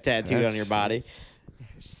thing to have tattooed on your body.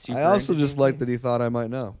 I also just liked that he thought I might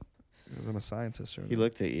know. Because I'm a scientist. He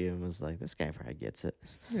looked at you and was like, this guy probably gets it.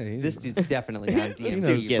 Yeah, this dude's definitely on he DMT.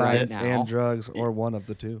 knows gets science it now. and drugs, or one of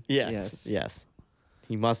the two. Yes.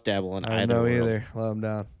 He must dabble in I either don't know world. either. Let him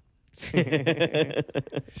down.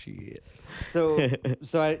 Shit. So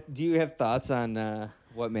do you have thoughts on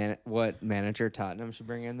what manager Tottenham should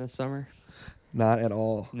bring in this summer? Not at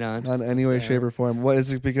all. None? Not in any way, Yeah. shape, or form. What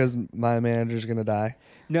is it? Because my manager's gonna die.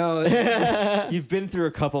 No, you've been through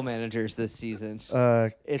a couple managers this season.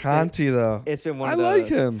 It's Conti though. It's been one I of those. like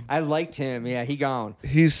him. I liked him. Yeah, he gone.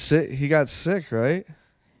 He's sick. He got sick, right?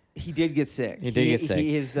 He did get sick. He did get sick.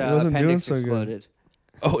 His wasn't doing appendix so good. exploded.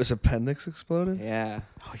 Oh, his appendix exploded Yeah.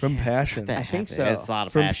 from passion. That I think happened. so. It's a lot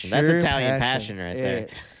of From passion. That's pure Italian passion. passion right there.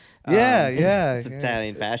 It's, Yeah, um, yeah. It's yeah.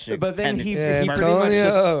 Italian passion. But then he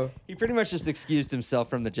Antonio. pretty much just excused himself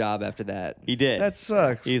from the job after that. He did. That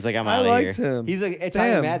sucks. He's like, I'm I outta liked here. him. He's like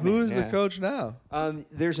Italian Damn, madman. who's the yeah. coach now?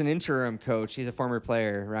 There's an interim coach. He's a former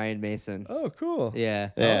player, Ryan Mason. Oh, cool. Yeah.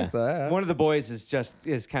 I like that. One of the boys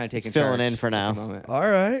is kind of taking filling charge in for at the now. moment. All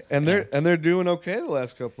right, and they're doing okay the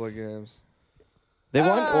last couple of games. They won.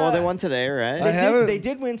 Well, they won today, right? They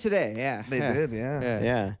did win today. Yeah. They yeah. did, yeah.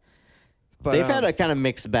 Yeah. But, They've had a kind of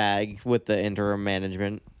mixed bag with the interim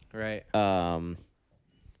management. right.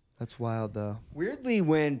 That's wild though. Weirdly,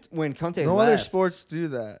 when Conte No left, other sports do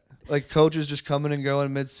that. Like coaches just coming and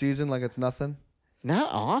going mid-season like it's nothing.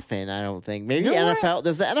 Not often, I don't think. Maybe You know NFL.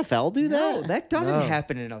 Does the NFL do No, that? that doesn't No.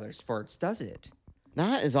 happen in other sports, does it?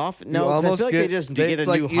 Not as often. You No, 'cause I almost feel like they just get it's a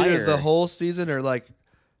like new either hire. the whole season or like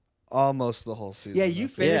almost the whole season. Yeah, you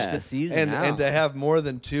finished Yeah. the season and now. to have more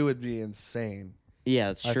than two would be insane. Yeah,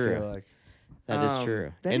 that's true. I feel like. That is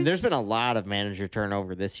true. that And is- there's been a lot of manager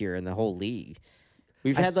turnover this year in the whole league.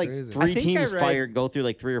 We've That's had like crazy. I three think I teams read- go through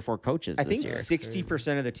like 3 or 4 coaches I this think year.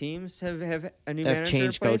 60% of the teams have a new Have manager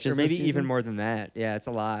changed in place, coaches or maybe this even season? more than that. Yeah, it's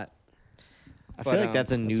a lot. I feel but, like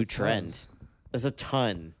that's a new a ton. trend. That's a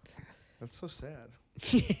ton. That's so sad.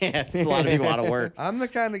 Yeah, it's a lot of people out of work. I'm the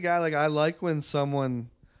kind of guy like I like when someone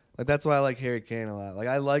like that's why I like Harry Kane a lot. Like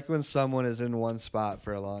I like when someone is in one spot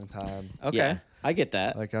for a long time. Okay. Yeah, I get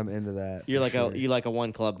that. Like I'm into that. You're for like sure. you like a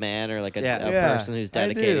one club man or like a, Yeah. a Yeah, person who's I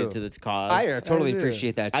dedicated do. to this cause. I totally do.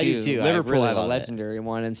 appreciate that too. I do too. I Liverpool really have a love it. legendary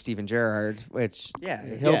one in Steven Gerrard, which Yeah.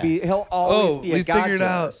 he'll always be a we god figured to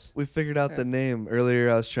out us. we figured out the name earlier.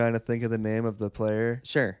 I was trying to think of the name of the player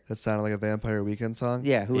Sure. that sounded like a Vampire Weekend song.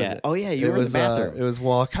 Yeah. Who is yeah. it? Oh yeah, you it were was in the bathroom. it was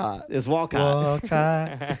Walcott. It's Walcott.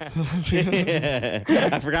 Walcott.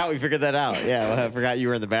 I forgot we figured that out. Yeah, well, I forgot you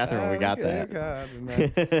were in the bathroom when we got that. That's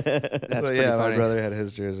but pretty yeah, funny. my brother had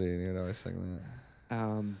his jersey and he would always sing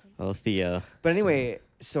that. Oh, Theo. But anyway,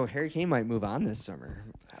 so Harry Kane might move on this summer.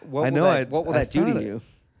 What I will know, That, I- what will I that do thought to it- you?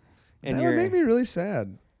 That would make me really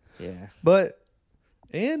sad. Yeah. But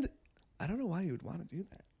and I don't know why you would want to do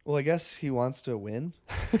that. Well, I guess he wants to win.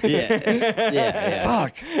 Yeah.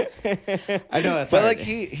 Fuck. I know that's But hard. like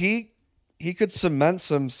he could cement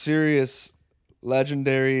some serious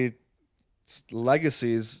legendary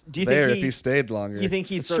legacies Do you there think if he stayed longer. You think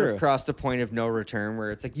he's That's sort true. of crossed a point of no return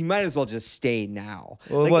where it's like you might as well just stay now.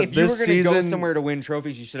 Well, like what, if you were this going to go season- somewhere to win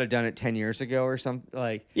trophies, you should have done it 10 years ago or something.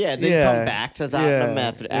 Like yeah, then Yeah, come back to Tottenham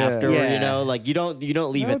yeah, after yeah. you know, like you don't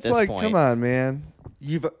leave No, at it's this like, point. come on, man.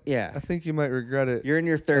 yeah, I think you might regret it. you're in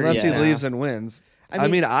your 30s Unless he now. leaves and wins. I I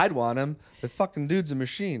mean- mean, I'd want him. The fucking dude's a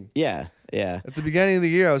machine. Yeah. At the beginning of the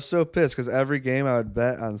year, I was so pissed because every game I would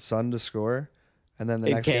bet on Son to score, and then the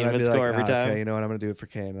And next Kane game I'd would be score like, every time? okay, you know what, I'm gonna do it for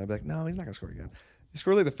Kane. And I'd be like, no, he's not gonna score again. He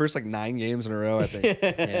scored like the first like 9 games in a row, I think.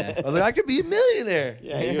 Yeah. I was like, I could be a millionaire.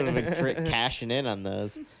 Yeah, you would have been cashing in on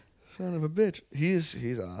those. Son of a bitch. He's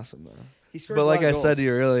awesome though. He scores But a like lot I of said goals. to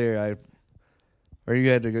you earlier, or you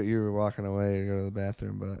had to go. You were walking away to go to the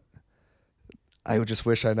bathroom, but I would just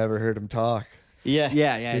wish I never heard him talk. Yeah.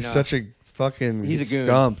 Yeah. He's I know. such a fucking He's a goon.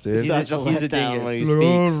 stump, dude. He's such a he's a letdown when he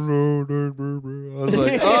dingus. speaks. I was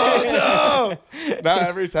like, oh no! Now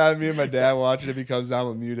every time me and my dad watch it, if he comes down,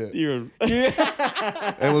 we'll mute it,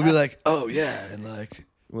 and we'll be like, oh yeah, and like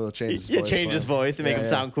we'll change his voice. Change his voice to make him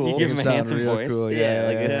sound cool. You give him a sound handsome real voice. Cool.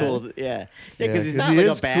 A cool, because he's 'cause not he like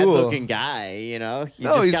is a bad cool. looking guy, you know. He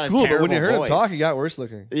No, just he's got a cool, but when you terrible heard him talk, voice. he got worse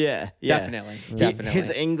looking. Yeah. Definitely. His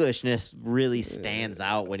Englishness really stands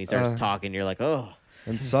out when he starts talking. You're like, oh.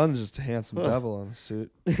 And Son's just a handsome devil in a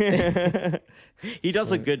suit. He does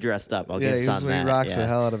look good dressed up. I'll Yeah, give he Son that. rocks yeah. the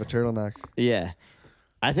hell out of a turtleneck. Yeah.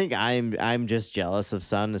 I think I'm just jealous of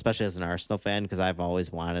Son, especially as an Arsenal fan, because I've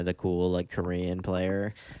always wanted a cool like Korean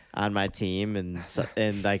player on my team, and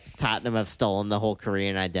like Tottenham have stolen the whole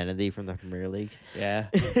Korean identity from the Premier League. Yeah.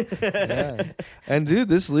 Yeah. And dude,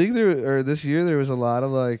 this year there was a lot of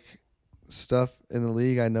like stuff in the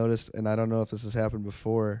league I noticed, and I don't know if this has happened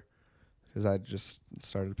before because I just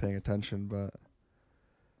started paying attention, but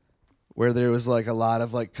where there was like a lot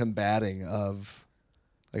of like combating of,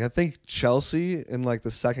 like I think Chelsea in like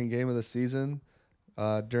the second game of the season,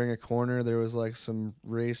 during a corner there was like some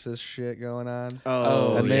racist shit going on.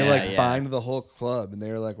 Oh, and they fined the whole club, and they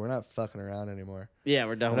were like, "We're not fucking around anymore." Yeah,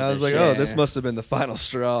 we're done. And with I was this like, shit. "Oh, this must have been the final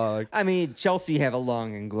straw." Like, I mean, Chelsea have a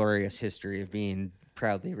long and glorious history of being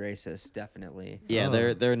proudly racist, definitely. Yeah,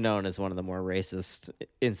 they're known as one of the more racist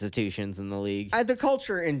institutions in the league. The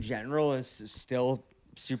culture in general is still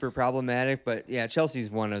super problematic, but yeah, Chelsea's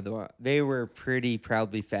they were pretty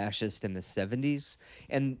proudly fascist in the 70s,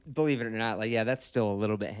 and believe it or not, like that's still a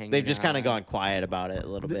little bit hanging. They've just kind of on. gone quiet about it a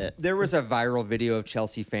little bit. There was a viral video of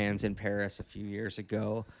Chelsea fans in Paris a few years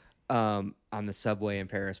ago, on the subway in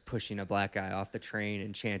Paris, pushing a black guy off the train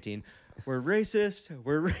and chanting, "We're racist,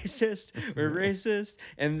 we're racist, we're racist,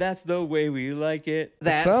 and that's the way we like it."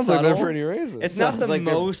 That sounds like they're subtle. pretty racist. It's not the like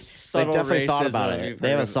most subtle. They definitely thought about racism it. we've They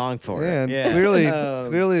have heard a of. song for yeah, it. and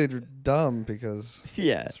clearly dumb because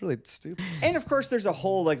Yeah. it's really stupid. And of course, there's a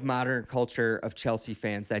whole like modern culture of Chelsea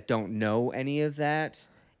fans that don't know any of that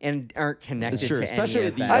and aren't connected true, to especially any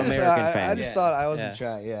of the that. American I fans. just thought I wasn't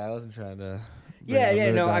trying. Yeah, I wasn't trying to.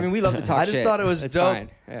 No. I mean, we love to talk. I just shit. thought it was It's dope. fine.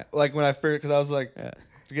 Yeah. Like when I first, because I was like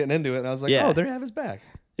getting into it, and I was like, Yeah. "Oh, they have his back."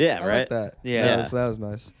 Yeah, I right. like that. Yeah. that was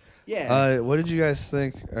nice. Yeah. What did you guys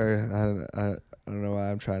think? Or I don't know why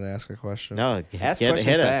I'm trying to ask a question. No, Ask hit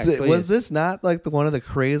questions us. back. Was please. this not like one of the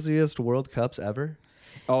craziest World Cups ever?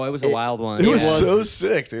 Oh, it was a wild one. It was was- so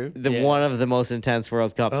sick, dude. One of the most intense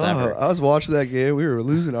World Cups Oh, ever. I was watching that game. We were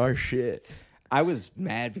losing our shit. I was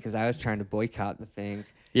mad because I was trying to boycott the thing.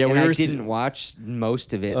 Yeah, and we I were didn't watch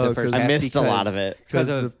most of it. Oh, The first 'cause- I half missed a lot because- of it. because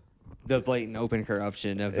 'Cause of the blatant open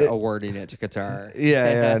corruption of It- awarding it to Qatar.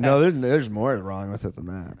 Yeah. No, there's more wrong with it than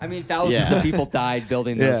that. I mean, thousands Yeah. of people died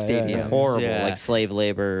building those Yeah, stadiums. Horrible, Yeah. like slave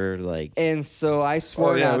labor, like And so I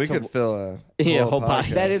swore Oh yeah, not we to. could fill a whole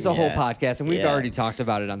podcast. That is a whole Yeah. podcast, and we've Yeah. already talked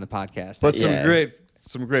about it on the podcast. But Yeah.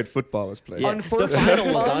 some great football was played. Yeah. The final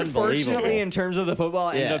was unbelievable. Unfortunately, in terms of the football,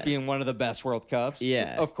 it ended Yeah. up being one of the best World Cups.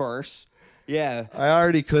 Yeah. Of course. Yeah. I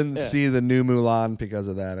already couldn't see the new Mulan because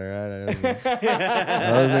of that. All right,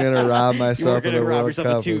 I wasn't gonna rob you myself weren't of going to the rob World yourself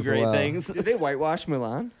Cup of two as great well. things. Did they whitewash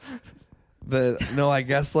Mulan? But no, I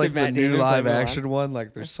guess like Did the Matt new Damon play live Mulan? action one,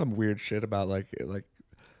 like there's some weird shit about like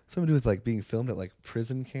something to do with like being filmed at like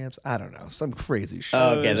prison camps. I don't know, some crazy shit.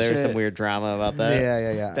 Oh, okay, there was shit. some weird drama about that.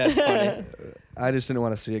 Yeah. That's funny. I just didn't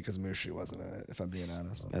want to see it because Mushi wasn't in it. If I'm being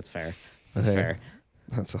honest, That's fair. That's Hey, fair.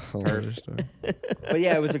 That's a whole other story. But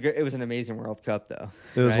yeah, it was an amazing World Cup, though.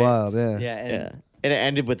 It was right? wild. Yeah. Yeah. And Yeah. And it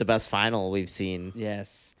ended with the best final we've seen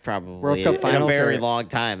Yes. probably World Cup in a finals very are- long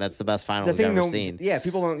time. That's the best final The we've thing, ever though, seen. yeah,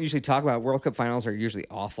 people don't usually talk about World Cup finals are usually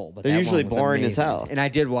awful, but They're that usually one was boring as amazing. hell. And I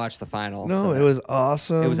did watch the final. No, so it was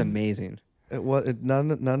awesome. It was amazing.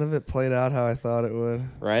 None of it played out how I thought it would.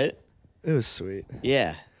 Right? It was sweet.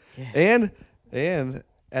 Yeah. And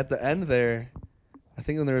at the end there, I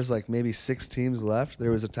think when there was like maybe 6 teams left,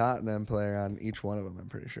 there was a Tottenham player on each one of them. I'm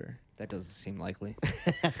pretty sure. That doesn't seem likely.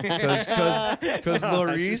 Because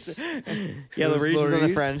Lloris, Yeah, Lloris is on the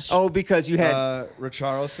Lloris. French. Oh, because you had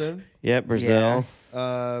Richarlison, Yep, Brazil.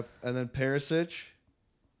 and then Perisic,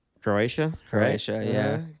 Croatia. Right? Croatia,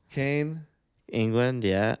 yeah. Kane. England,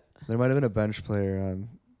 yeah. There might have been a bench player on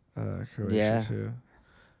Croatia Yeah. too.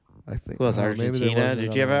 I think. Who else? maybe there Argentina? wasn't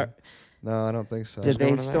Did you another ever? one. No, I don't think so. Did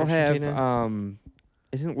going they on still have Argentina?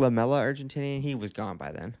 isn't Lamella Argentinian? He was gone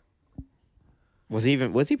by then. Was he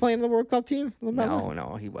playing in the World Cup team? Lamella?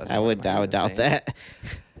 No, he wasn't. I What would am even doubt saying? that.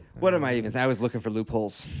 What am I even saying? I was looking for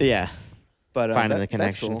loopholes. Yeah. But Finding the that's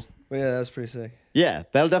connection. cool. But yeah, that was pretty sick. Yeah,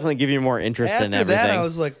 that'll definitely give you more interest in After everything. that, I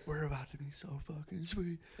was like, we're about to be he's so fucking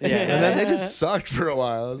sweet. Yeah. And then they just sucked for a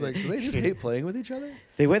while. I was like, do they just hate playing with each other?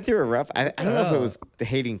 They went through a rough. I don't know if it was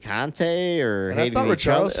hating Conte or And I hating thought each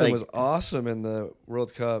other. Richarlison was awesome in the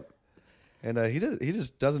World Cup. And he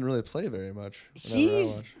just doesn't really play very much.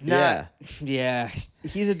 He's not. Yeah,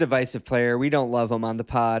 he's a divisive player. We don't love him on the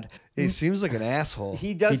pod. He seems like an asshole.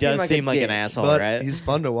 He does seem like a an dick. asshole, but right? he's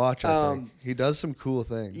fun to watch, I think. He does some cool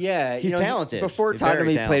things. Yeah, He's talented. Before He's Tottenham,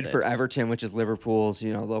 very he played talented. for Everton, which is Liverpool's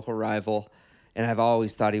local rival, and I've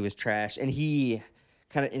always thought he was trash. And he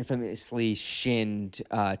kind of infamously shinned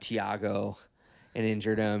Thiago and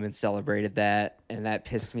injured him and celebrated that, and that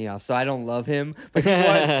pissed me off. So I don't love him, but he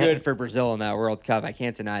was good for Brazil in that World Cup. I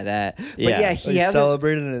can't deny that. But yeah, he hasn't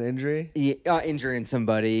celebrated an injury. Injuring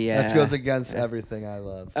somebody. Yeah. That goes against everything I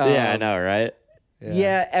love. Yeah, I know, right?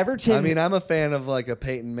 Yeah, Everton. I mean, I'm a fan of like a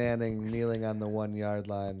Peyton Manning kneeling on the 1 yard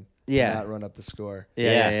line. Yeah. Not run up the score.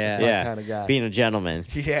 Yeah. That's my kind of guy. Being a gentleman.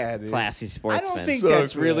 Yeah, dude. Classy I sportsman. don't think So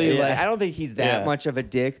that's cool. really Yeah. like. I don't think he's that Yeah. much of a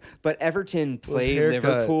dick. But Everton played haircut-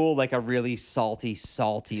 Liverpool like a really salty His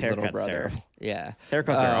little haircut's brother. terrible. Yeah,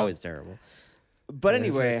 Haircuts are always terrible. But Yeah,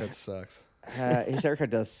 his anyway, haircut sucks. his haircut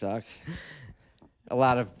does suck. A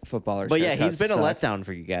lot of footballers. But yeah, he's haircuts been a suck. letdown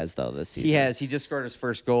for you guys though this season. He has. He just scored his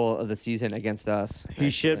first goal of the season against us.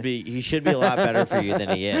 He should be. He should be a lot better for you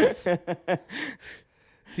than he is.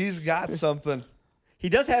 He's got something. He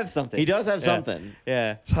does have something. He does have Yeah. something.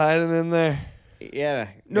 Yeah. It's hiding in there. Yeah.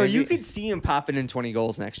 No, maybe- you could see him popping in 20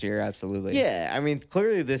 goals next year. Absolutely. Yeah, I mean,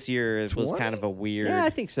 clearly this year was 20? kind of a weird. Yeah, I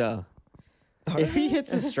think so. If he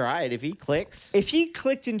hits his stride, if he clicks, If he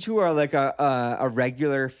clicked into a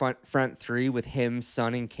regular front three with him,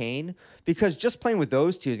 Son, and Kane, because just playing with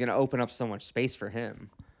those two is going to open up so much space for him.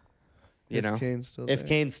 You know, Kane's still if there.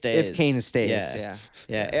 Kane stays, if Kane stays,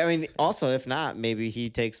 yeah. I mean, also if not, maybe he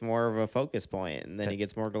takes more of a focus point and then he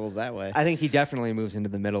gets more goals that way. I think he definitely moves into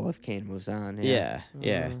the middle if Kane moves on. yeah.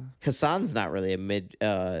 Because Son's not really a mid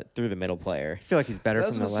through the middle player. I feel like he's better I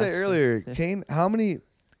was from the going to left. say earlier,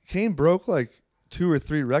 Kane broke like 2 or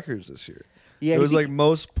 3 records this year. Yeah, it he was be- like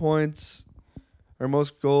most points or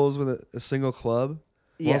most goals with a single club.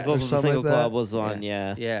 Yeah. Most goals or with a something single like that. club was one,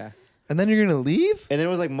 yeah. Yeah. And then you're going to leave? And then it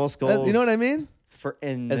was like most goals. You know what I mean? For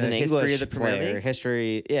in As the an history English of the Premier player, League.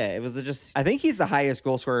 history, yeah, it was just I think he's the highest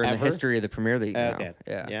goal scorer in the Ever? history of the Premier League. now. okay,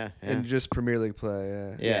 Yeah. In just Premier League play,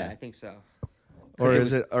 yeah. Yeah. I think so. Or it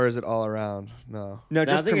is it all around? No. No, I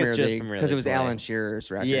just think it's Premier just League Premier because it League was play. Alan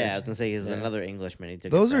Shearer's record. Yeah, I was gonna say he's another Englishman. He took it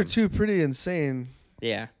Those are from. 2 pretty insane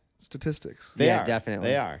Yeah. statistics. They Yeah, are. definitely.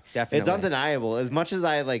 They are. Definitely. It's undeniable. As much as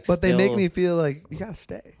I like, But they make still- me feel like you got to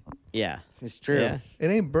stay. Yeah, It's true. Yeah.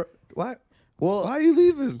 It ain't why Well, why are you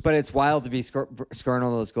leaving? but it's wild to be scoring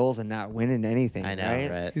all those goals and not winning anything. I know,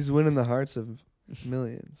 right? He's winning the hearts of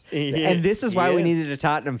millions. And this is why we needed a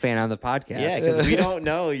Tottenham fan on the podcast. Yeah, because we don't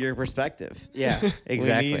know your perspective. Yeah,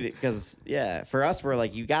 exactly. Because for us, we're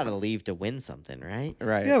like, you got to leave to win something, right?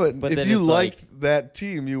 Right. Yeah, but then if you it's liked that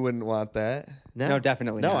team, you wouldn't want that. No,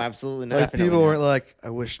 definitely no, not. absolutely not. Like Definitely people not. weren't like, I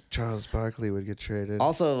wish Charles Barkley would get traded.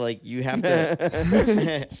 Also, like you have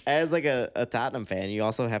to, as like a Tottenham fan, you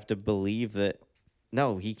also have to believe that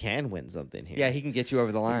no, he can win something here. Yeah, he can get you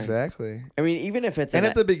over the line. Exactly. I mean, even if it's And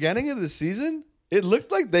at the beginning of the season, it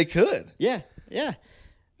looked like they could. yeah.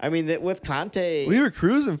 I mean, with Conte, We were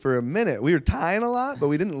cruising for a minute. We were tying a lot, but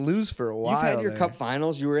we didn't lose for a while. You've had your there. cup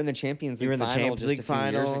finals. You were in the Champions League You were in the final Champions just League a few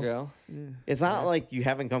years final. ago. it's not like you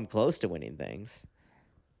haven't come close to winning things.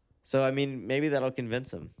 So I mean, maybe that'll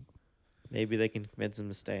convince him. Maybe they can convince him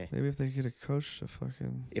to stay Maybe if they get a coach to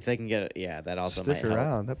fucking if they can get it. Yeah, that also stick might help.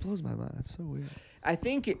 around. That blows my mind. That's so weird. I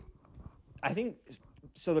think.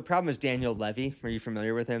 So the problem is Daniel Levy. Are you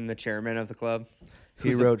familiar with him, the chairman of the club? He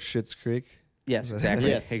Who's a- wrote Schitt's Creek. Yes, exactly.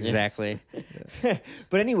 Yes, exactly.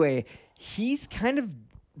 But anyway, he's kind of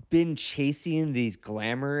been chasing these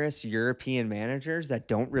glamorous European managers that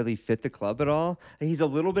don't really fit the club at all. He's a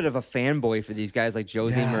little bit of a fanboy for these guys like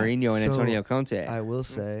Jose Yeah, Mourinho and so Antonio Conte. I will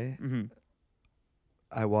say,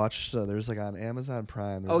 I watched. There's like on Amazon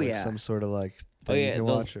Prime. There's Oh, like yeah. some sort of like. Oh thing you yeah, can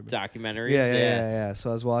those watch it. documentaries. Yeah. So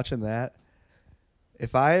I was watching that.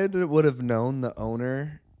 If I would have known the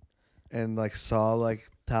owner, and like saw like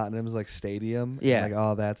Tottenham's like stadium, and, Yeah. like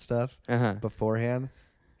all that stuff Uh-huh. beforehand,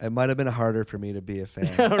 it might have been harder for me to be a fan.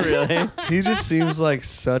 Oh, really? He just seems like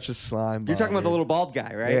such a slime. You're talking about the ball, little bald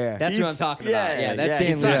guy, right? Yeah. That's who I'm He's- talking yeah, about. Yeah, yeah, that's he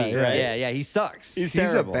Dan sucks, Levy. right? Yeah, he sucks. He's dude.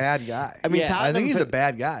 He's a terrible. bad guy. I mean, Yeah. I think he's Tottenham's a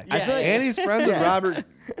bad guy. I feel like- and he's friends with Yeah. Robert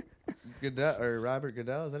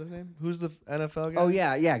Goodell. Is that his name? Who's the NFL guy? Oh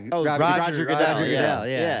yeah. Oh, Roger Goodell, Goodell.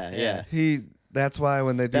 Yeah. yeah. He That's why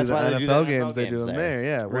when they do That's the why they do NFL the games, NFL they do games them there. there.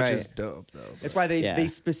 Yeah, which Right. is dope, though. That's why Yeah. they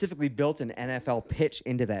specifically built an NFL pitch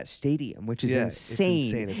into that stadium, which is Yeah, it's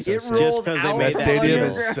insane. insane. It's so It sick. rolls Just 'cause they out made That that stadium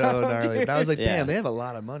field. is so gnarly. But I was like, Yeah. damn, they have a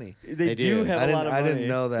lot of money. They do. do have a lot of money. I didn't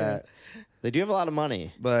know that, They do have a lot of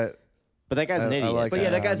money, but but that guy's an I idiot. like But yeah,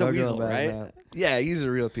 that guy's a No going weasel, back right? now. Yeah, he's a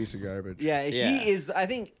real piece of garbage. Yeah, Yeah. he is. I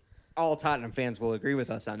think all Tottenham fans will agree with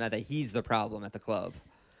us on that he's the problem at the club.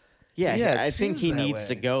 Yeah, Yeah, it I think seems he that needs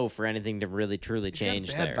to way. go for anything to really truly He's change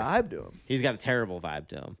got a bad there. vibe to him. He's got a terrible vibe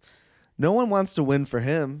to him. No one wants to win for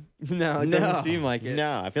him. No, it doesn't seem like it.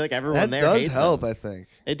 No, I feel like everyone That there does hates help, him. I think.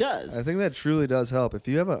 It does. I think that truly does help. If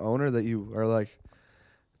you have an owner that you are like,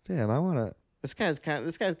 damn, I want to. This guy's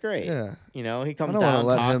great. Yeah. You know, he comes don't wanna down,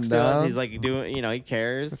 let him talks to us. down. He's like doing, he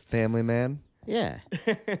cares. Family man. Yeah.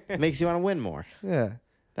 Makes you want to win more. Yeah.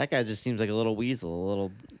 That guy just seems like a little weasel, a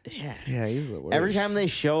little. Yeah. Yeah, he's the worst. Every time they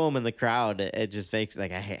show him in the crowd, it just makes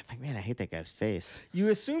like I hate that guy's face. You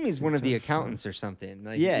assume he's one of the accountants or something.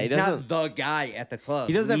 Like, Yeah, he he's not doesn't- the guy at the club.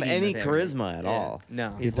 He doesn't have leading any with everything. charisma at Yeah. all.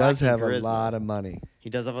 No, he He's does lacking have a charisma. lot of money. He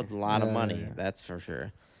does have a lot of Yeah, money, yeah. that's for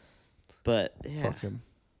sure. But yeah, Fuck him.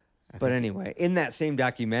 But anyway, in that same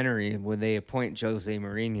documentary, when they appoint Jose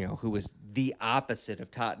Mourinho, who was the opposite of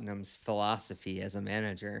Tottenham's philosophy as a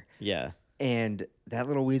manager, yeah, and that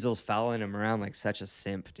little weasel's following him around like such a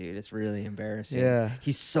simp, dude. It's really embarrassing. Yeah.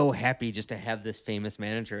 He's so happy just to have this famous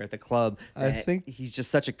manager at the club. I that think- he's just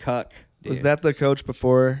such a cuck. Was dude. that the coach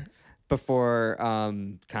before? before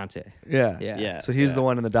Conte? Yeah. Yeah. yeah. So he's yeah. the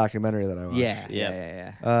one in the documentary that I watched.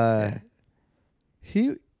 Yeah.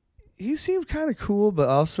 He seemed kind of cool, but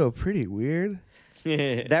also pretty weird.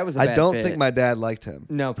 That was a I bad don't fit. think my dad liked him.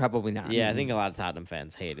 No, probably not. Yeah, I think a lot of Tottenham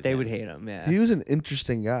fans hated they him. would hate him. Yeah. He was an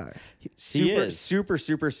interesting guy. super, is.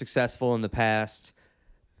 super successful in the past.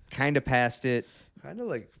 Kind of past it. Kind of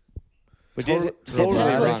like But Totally did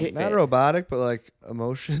wrong like, fit. not robotic, but like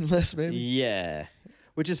emotionless, maybe. yeah.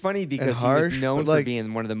 Which is funny because he harsh, was known but, for like-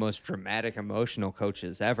 being one of the most dramatic, emotional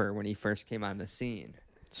coaches ever when he first came on the scene.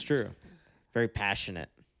 It's true. Very passionate.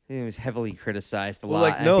 He was heavily criticized a Well, lot.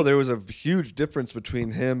 like I no, think- there was a huge difference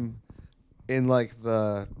between him in like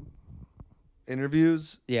the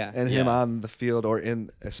interviews, Yeah. and him Yeah. on the field or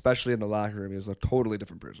especially in the locker room. He was a totally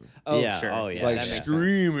different person, Oh, Yeah, sure. oh, yeah, like that makes sense.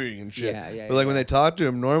 screaming and shit. Yeah, But like yeah. when they talk to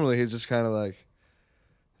him normally, he's just kind of like,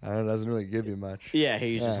 I don't know, doesn't really give you much. Yeah,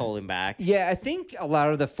 he was just Yeah. holding back. Yeah, I think a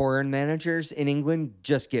lot of the foreign managers in England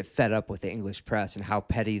just get fed up with the English press and how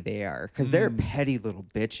petty they are because they're petty little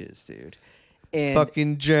bitches, dude. And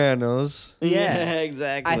Fucking journos. Yeah.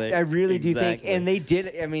 exactly. I really do think, Exactly. and they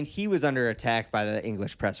did. I mean, he was under attack by the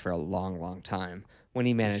English press for a long time when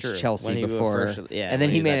he managed true. Chelsea When he before, first- yeah, and then when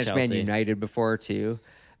he he was at managed Man Chelsea. United before too.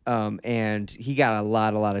 And he got a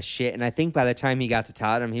lot of shit. And I think by the time he got to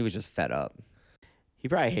Tottenham, he was just fed up. He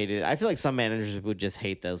probably hated it. I feel like some managers would just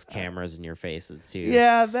hate those cameras in your faces too.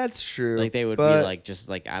 Yeah, that's true. Like they would be but like, just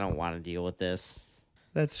like, I don't want to deal with this.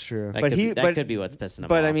 that's true. That But could could be what's pissing him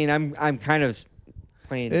But off. I mean, I'm kind of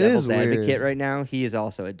playing It devil's is advocate weird. right now. He is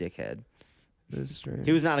also a dickhead. That's true.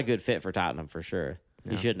 he was not a good fit for Tottenham for sure.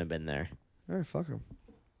 No. He shouldn't have been there. All right, fuck him.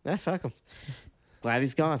 Fuck him. Glad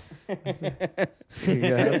he's gone. Yeah,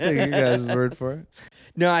 I'll take you guys' word for it.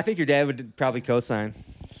 No, I think your dad would probably co-sign.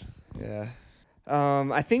 Yeah.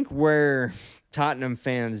 I think where Tottenham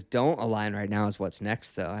fans don't align right now is what's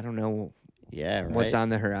next, though. I don't know Yeah, right. what's on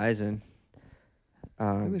the horizon.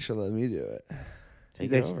 I think they should let me do it.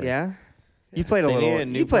 Take it over. Yeah, you played a They need little. a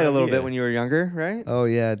new You played a point little of bit view. when you were younger, right? Oh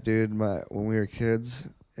yeah, dude. When we were kids,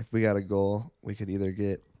 if we got a goal, we could either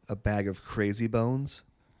get a bag of Crazy Bones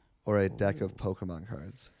or a deck of Pokemon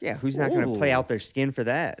cards. Yeah. Who's not going to play Ooh. out their skin for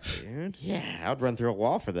that, dude? Yeah, I would run through a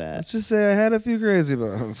wall for that. Let's just say I had a few Crazy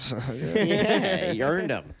Bones. Yeah, you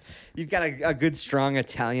earned them. You've got a good, strong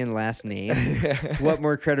Italian last name. What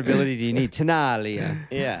more credibility do you need? Tenaglia.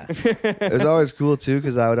 Yeah. It was always cool too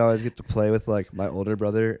because I would always get to play with like my older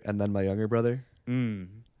brother and then my younger brother. Mm.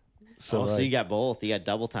 So like, you got both. You got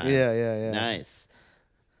double time. yeah. Nice.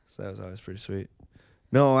 So that was always pretty sweet.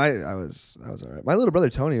 No, I was all right. My little brother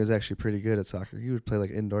Tony was actually pretty good at soccer. He would play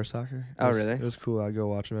like indoor soccer. Oh, It really? was cool. I'd go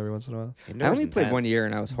watch him every once in a while. I only played 1 year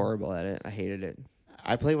and I was horrible at it. I hated it.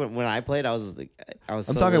 I played when I played. I was I'm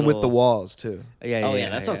so talking with the little. walls too. Yeah. Oh yeah,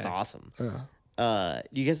 that sounds awesome. Yeah.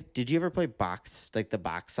 You guys, did you ever play the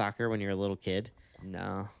box soccer when you were a little kid?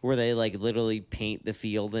 No. Where they like literally paint the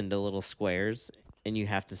field into little squares and you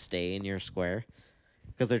have to stay in your square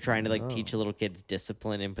because they're trying to like teach little kids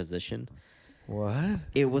discipline and position. What?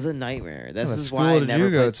 It was a nightmare. This What is school why I did never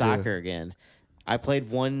you go played to? soccer again. I played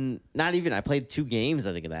I played 2 games,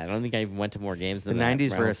 I think, of that. I don't think I even went to more games The than that. 90s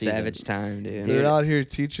for were all a season. savage time, dude. They're out here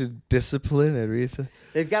teaching discipline at Risa.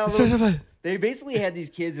 They've got a little. They basically had these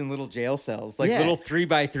kids in little jail cells, like Yeah. little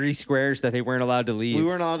 3x3 squares that they weren't allowed to leave. We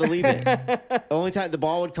weren't allowed to leave it. The only time the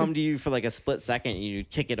ball would come to you for like a split second, and you'd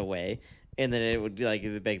kick it away, and then it would be like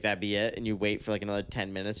that'd be it, and you wait for like another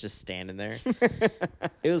 10 minutes just standing there.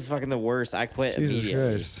 It was fucking the worst. I quit Jesus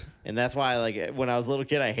immediately, Christ. and that's why like when I was a little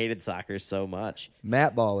kid, I hated soccer so much.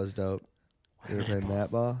 Mat ball was dope. You ever play mat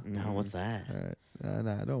ball? No, what's that? All right.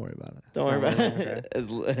 No, don't worry about it. Don't worry about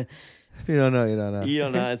it. If you don't know, you don't know. You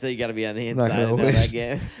don't know. I say you got to be on the Not inside gonna of that waste-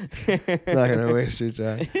 game. Not gonna waste your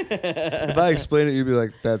time. If I explain it, you'd be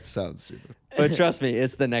like, "That sounds stupid." But trust me,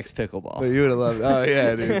 it's the next pickleball. But you would have loved it. Oh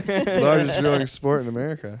yeah, dude. Largest growing sport in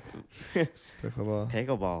America. Pickleball.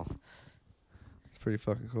 Pickleball. It's pretty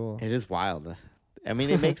fucking cool. It is wild. I mean,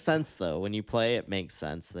 it makes sense though. When you play, it makes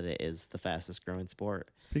sense that it is the fastest growing sport.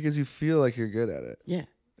 Because you feel like you're good at it. Yeah.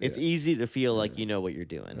 It's Yeah. easy to feel like you know what you're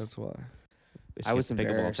doing. That's why. I was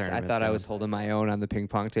embarrassed. I thought I was holding my own on the ping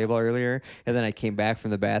pong table earlier, and then I came back from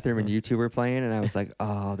the bathroom and you two were playing, and I was like,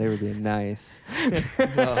 "Oh, they were being nice." he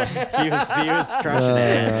was crushing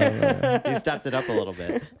it. He stepped it up a little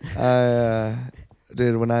bit.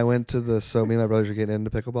 Dude, when I went to me and my brothers were getting into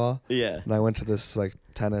pickleball. Yeah. And I went to this like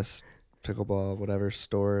tennis, pickleball, whatever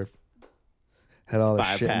store. Had all this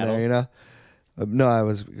Buy a shit in paddle. there, you know. No, I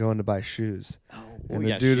was going to buy shoes. Oh, And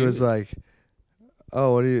the dude was like,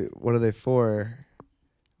 "Oh, what are they for?"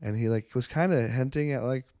 And he like was kind of hinting at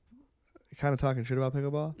like, kind of talking shit about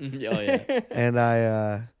pickleball. Oh yeah. And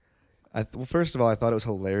well, first of all, I thought it was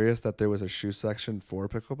hilarious that there was a shoe section for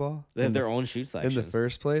pickleball. They have in their the- own shoe section. in the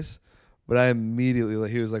first place. But I immediately,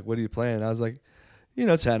 he was like, "What are you playing?" And I was like,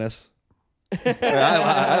 tennis.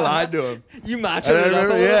 I lied to him. You machoed And I it up a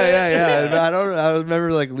remember, little bit? yeah. I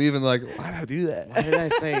remember like leaving like, why did I do that? Why did I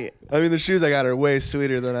say? I mean, the shoes I got are way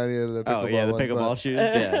sweeter than any of the pickleball Oh yeah, the ones, pickleball but- shoes.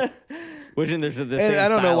 Yeah. Which there's the And same I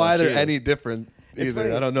don't know style why of they're shoe. any different It's either.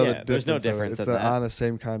 funny. I don't know Yeah, the difference. there's no of it. difference It's in that. on the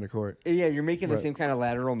same kind of court. Yeah, you're making the Right. same kind of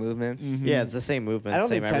lateral movements. Yeah, it's the same movement. I don't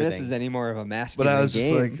same think tennis everything. is any more of a masculine But I was just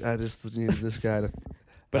game. like, I just needed this guy to.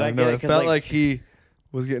 But I I don't get know. it, It 'cause, felt like, like he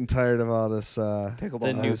was getting tired of all this. pickleball.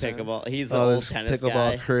 the new nonsense. pickleball. He's the all old this tennis pickleball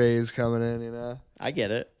guy. craze coming in. You know, I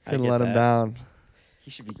get it. I couldn't get let him that. down.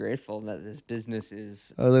 He should be grateful that this business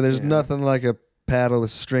is There's Yeah. nothing like a paddle with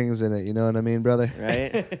strings in it. You know what I mean, brother?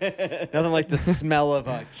 right. Nothing like the smell of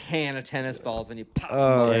a can of tennis balls when you pop.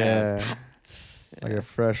 Oh them. yeah, like a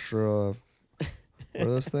fresh roll of. What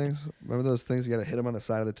are those things? Remember those things you got to hit them on the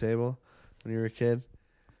side of the table when you were a kid?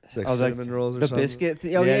 It's like Oh, that's cinnamon rolls or the something. biscuit. Oh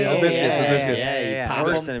Yeah, yeah, the biscuits, the biscuits. Yeah, you pop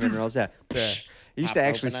Or them. cinnamon rolls. Yeah. Yeah. It used Pop to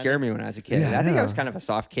actually open on scare it. me when I was a kid. Yeah, I think I yeah. was kind of a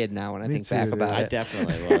soft kid now when I Me think too, back dude. about I it.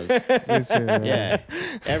 definitely was. Me too, man. Yeah.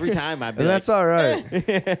 Every time I'd be And like, that's all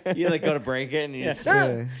right. you like go to break it and you just,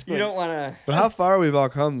 Yeah. You don't want to. But how far we've all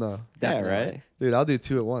come though, yeah, right. dude. I'll do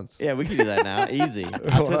two at once. Yeah, we can do that now. Easy.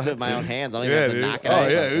 I'll twist it with my own hands. I don't even have to knock it out. Oh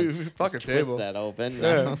yeah, Something. fuck a Just twist table. that open.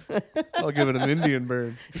 Yeah. I'll give it an Indian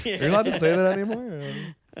burn. Are you allowed to say that anymore?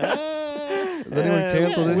 Has anyone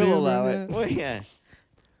canceled we'll Indian allow burn it. yet? Well, yeah.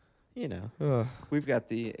 You know. Ugh. We've got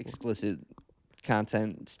the explicit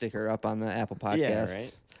content sticker up on the Apple Podcast.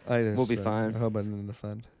 Yeah, right. We'll be fine. I hope I didn't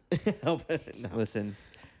offend. No. Listen,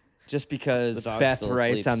 just The because dog's Beth still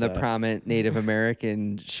writes asleep, on the so- prominent Native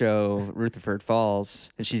American show Rutherford Falls,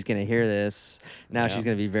 and she's going to hear this, now Yeah. she's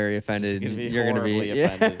going to be very offended. gonna be You're gonna horribly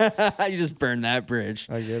Yeah. You just burned that bridge.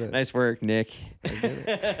 I get it. Nice work, Nick. I get it.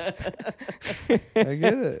 I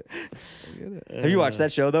get it. I get it. Have you watched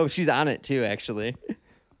that show though? She's on it too, actually.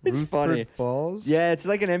 It's Rutherford funny. Falls. Yeah, it's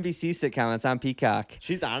like an NBC sitcom. It's on Peacock.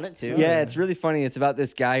 She's on it too. Yeah, it's really funny. It's about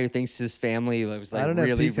this guy who thinks his family was like I don't really,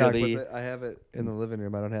 have Peacock, really. but I have it in the living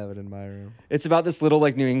room. I don't have it in my room. It's about this little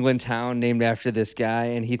like New England town named after this guy,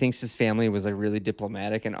 and he thinks his family was like really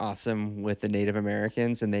diplomatic and awesome with the Native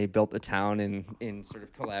Americans, and they built the town in sort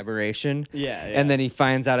of collaboration. Yeah, And then he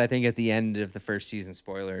finds out, I think, at the end of the first season,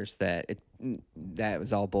 spoilers, that that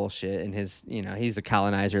was all bullshit, and he's a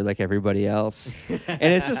colonizer like everybody else, and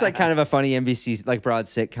it's just like kind of a funny NBC like broad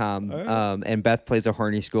sitcom. And Beth plays a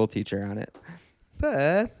horny school teacher on it.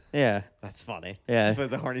 Beth. Yeah. That's funny. Yeah. She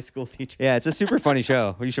was a horny school teacher. Yeah, it's a super funny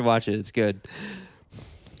show. You should watch it. It's good.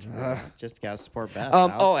 Just gotta support Beth.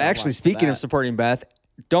 Actually, speaking of supporting Beth,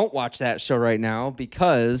 don't watch that show right now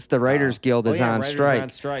because the Writers Guild is on Writers are strike. on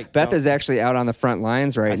strike. Beth Don't- is actually out on the front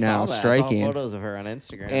lines right I now, saw that. striking. I saw photos of her on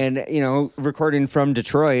Instagram. And, recording from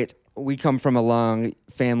Detroit, we come from a long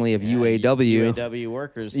family of UAW. UAW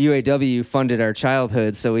workers. UAW funded our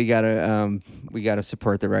childhood, so we gotta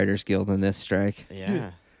support the Writers Guild in this strike.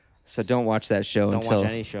 Yeah. So don't watch that show Don't until watch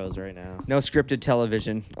any shows right now. no scripted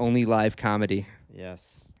television, only live comedy.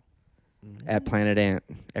 Yes. at Planet Ant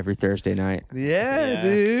every Thursday night. Yeah, Yes.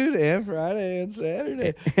 dude, and Friday and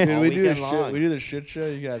Saturday. Dude, All we do weekend long. we do the shit show.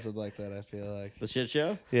 You guys would like that, I feel like. The shit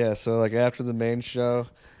show? Yeah, so like after the main show,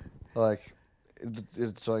 like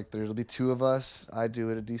it's like there'll be 2 of us. I do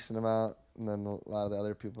it a decent amount, and then a lot of the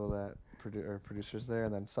other people that are producers there,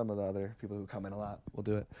 and then some of the other people who come in a lot will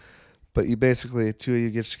do it. But you basically 2 of you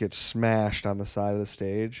get smashed on the side of the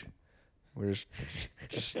stage. We're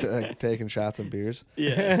just taking shots and beers.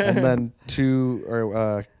 Yeah. And then 2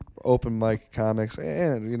 are open mic comics,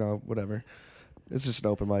 and whatever. It's just an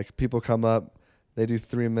open mic. People come up, they do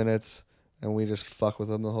 3 minutes, and we just fuck with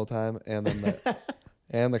them the whole time. And then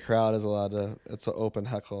and the crowd is allowed to. It's an open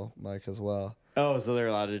heckle mic as well. Oh, so they're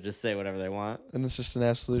allowed to just say whatever they want? And it's just an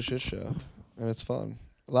absolute shit show, and it's fun.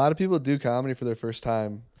 A lot of people do comedy for their first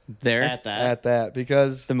time There, At that? at that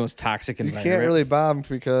because the most toxic you environment. can't really bomb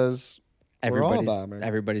because we're all bombing.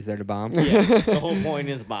 Everybody's there to bomb. Yeah. The whole point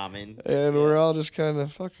is bombing. And we're all just kind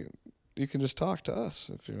of fucking. You can just talk to us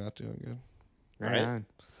if you're not doing good. Right Right. on.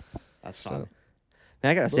 That's fun.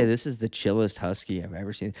 Man, I gotta say, this is the chillest husky I've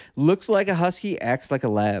ever seen. Looks like a husky, acts like a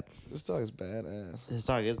lab. This dog is badass. His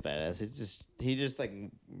dog is badass. He just like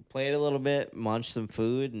played a little bit, munched some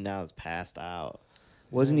food, and now is passed out.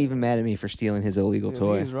 Wasn't even mad at me for stealing his illegal Dude,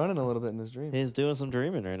 toy. he's running a little bit in his dream. He's doing some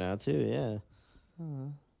dreaming right now too. Yeah.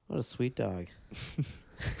 What a sweet dog.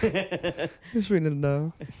 Just reading it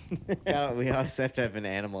now. We always have to have an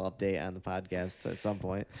animal update on the podcast at some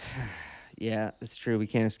point. Yeah, it's true. We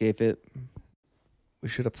can't escape it. We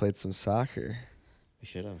should have played some soccer. We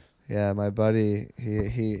should have. Yeah, my buddy,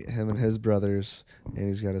 him and his brothers, and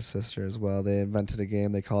he's got a sister as well. They invented a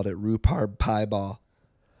game. They called it rhubarb pie ball.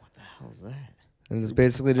 What the hell is that? And it's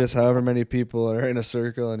basically just however many people are in a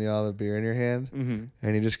circle and you all have a beer in your hand. Mm-hmm.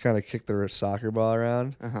 And you just kind of kick the soccer ball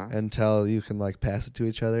around Uh-huh. until you can like pass it to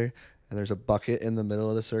each other. And there's a bucket in the middle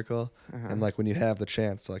of the circle. Uh-huh. And like when you have the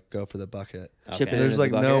chance to like go for the bucket. Chip Okay. it There's into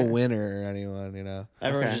like the no bucket. winner or anyone,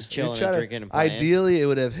 Everyone's Okay. just You chilling try and to- drinking and playing. Ideally, it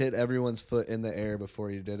would have hit everyone's foot in the air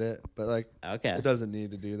before you did it. But like, Okay. it doesn't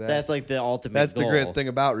need to do that. That's like the ultimate That's the goal. great thing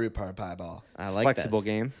about rhubarb pie ball. I It's like flexible this.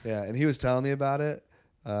 game. Yeah, and he was telling me about it.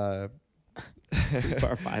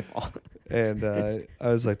 Rhubarb pie ball. And I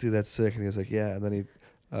was like, dude, that's sick. And he was like, yeah. And then he,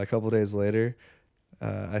 a couple days later,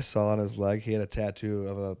 I saw on his leg he had a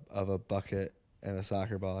tattoo of a bucket and a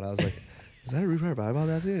soccer ball. And I was like, is that a rhubarb pie ball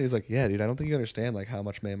tattoo? And he's like, yeah, dude, I don't think you understand like how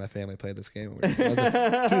much me and my family played this game. And I was like,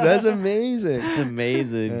 dude, that's amazing. It's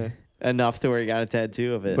amazing. Enough to where you got a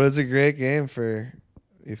tattoo of it. But it's a great game for,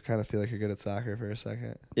 you kind of feel like you're good at soccer for a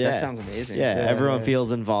second. yeah. That sounds amazing. Yeah, Yeah, everyone man.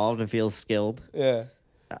 feels involved and feels skilled. Yeah.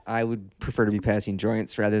 I would prefer to be passing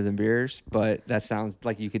joints rather than beers, but that sounds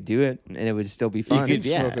like you could do it and it would still be fun. could,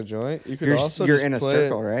 yeah. Smoke a joint. You could You're, also you're just in a play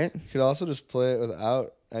circle, it, right? You could also just play it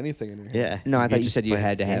without anything in your hand. Yeah. No, I thought you just said you play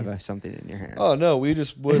had to the have game. something in your hand. Oh no, we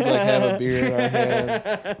just would like have a beer in our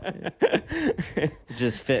hand.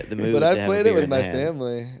 Just fit the mood. But to I have a played it beer with in my hand.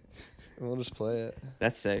 family. And we'll just play it.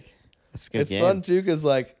 That's sick. That's a good It's game. fun too because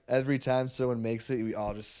like every time someone makes it, we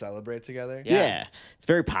all just celebrate together. Yeah. It's a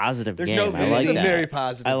very positive There's game. no I It's like a that. very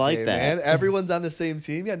positive I like game, that. man. Everyone's on the same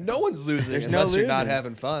team. Yeah, no one's losing There's no unless you're not losing.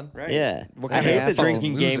 having fun. Right. Yeah. What I kind of hate the asshole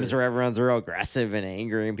drinking loser? games where everyone's real aggressive and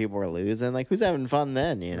angry and people are losing. Like, who's having fun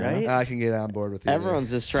then, you know? Right? I can get on board with you. Everyone's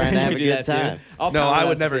just trying to have You a do good that too? time. I'll No, pound I out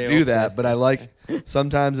would some never tails. do that, but I like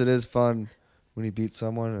sometimes it is fun when you beat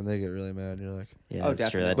someone and they get really mad. You're like, Yeah, Oh, that's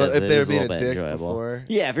true. That definitely. but does, if it they were is a being little a bit dick enjoyable. before,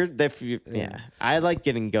 Yeah, if you, yeah. I like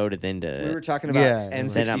getting goaded into. We were talking about Yeah.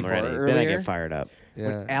 N64 then I'm ready. earlier. Then I get fired up.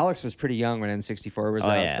 yeah. When Alex was pretty young when N64 was Oh,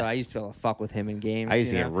 out, yeah. so I used to be able to fuck with him in games. I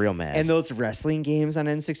used to you get know? real mad. And those wrestling games on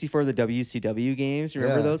N64, the WCW games, you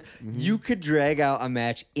remember Yeah. those? You could drag out a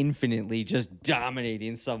match infinitely, just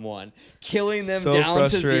dominating someone, killing them So down to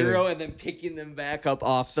frustrating. 0, and then picking them back up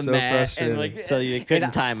off the So mat. frustrating. And like, so you couldn't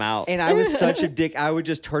and time out. And I was such a dick. I would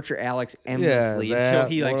just torture Alex endlessly that, until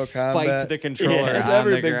he like Mortal spiked Kombat. the controller. Yeah, on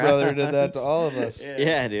every the big ground. brother did that to all of us.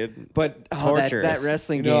 yeah, dude. But that Torturous.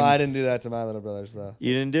 wrestling You know, game. I didn't do that to my little brothers though.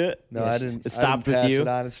 You didn't do it? No, I didn't. It stopped I didn't with pass you. It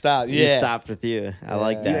on. It stopped. You Yeah. stopped with you. I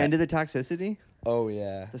like Yeah. that. You ended the toxicity, Oh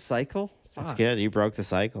yeah. the cycle. That's Fuck. good. You broke the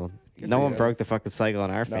cycle. Good No for one you. broke the fucking cycle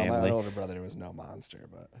in our No, my family. older brother was no monster,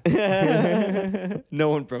 but No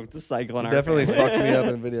one broke the cycle in he our definitely family. fucked me up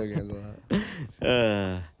in video games a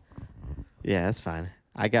lot. Yeah, that's fine.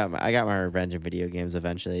 I got my revenge in video games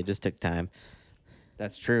eventually. It just took time.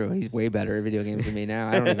 That's true. He's way better at video games than me now.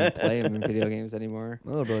 I don't even play him in video games anymore.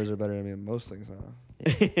 My little brothers are better than me in most things now.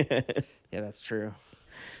 Yeah, that's true.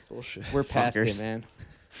 Bullshit. We're past it, Fuckers. man.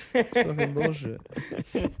 It's fucking bullshit.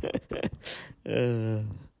 Uh,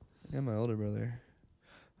 Yeah, my older brother.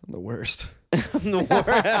 I'm the worst.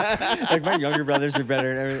 Like my younger brothers are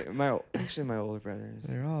better. And everything. My older brothers.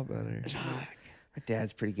 They're all better. My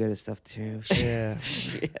dad's pretty good at stuff too. Yeah.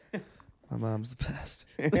 My mom's the best.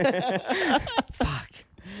 Fuck.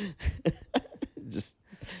 Just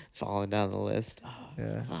falling down the list. Oh,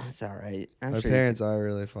 Yeah. That's all right. My parents are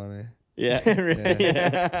really funny. yeah.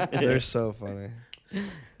 Yeah. They're so funny.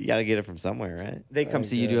 You got to get it from somewhere, right? They come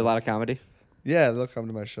see you do a lot of comedy. Yeah, they'll come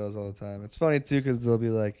to my shows all the time. It's funny too because they'll be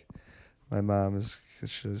like, my mom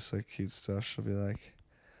she's like cute stuff. She'll be like,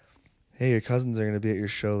 "Hey, your cousins are gonna be at your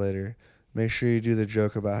show later. Make sure you do the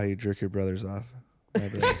joke about how you jerk your brothers off."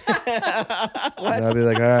 And I'll be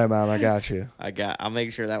like, "All right, mom, I got you. I'll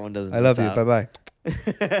make sure that one doesn't. I love you. miss Bye bye."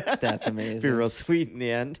 out. That's amazing. Be real sweet in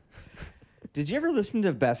the end. Did you ever listen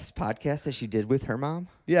to Beth's podcast that she did with her mom?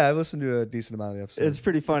 Yeah, I've listened to a decent amount of the episodes. It's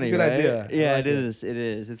pretty funny. It's a good right? idea. Yeah, I like it is. It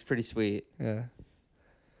is. It's pretty sweet. Yeah,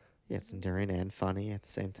 Yeah, it's endearing and funny at the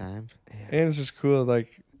same time. and it's just cool.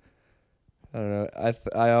 Like, I don't know.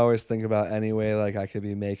 I always think about any way like I could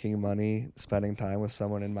be making money spending time with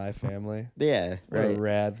someone in my family. Yeah, What a right.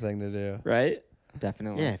 rad thing to do. Right?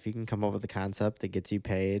 Definitely. Yeah, if you can come up with a concept that gets you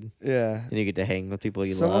paid Yeah. and you get to hang with people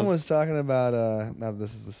you Someone love. was talking about not that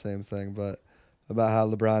this is the same thing, but about how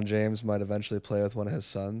LeBron James might eventually play with one of his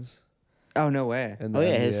sons. Oh, no way. In the Oh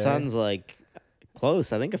yeah, his NBA. son's like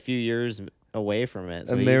close. I think a few years away from it.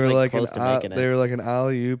 So And he's they were like close to making they it. were like an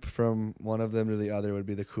alley oop from one of them to the other would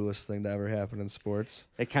be the coolest thing to ever happen in sports.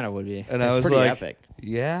 It kind of would be. And I That's was pretty like, epic.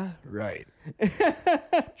 yeah, right.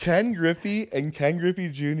 Ken Griffey and Ken Griffey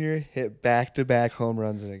Jr. hit back-to-back home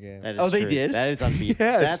runs in a game. That is Oh, they true. did? That is unbeatable.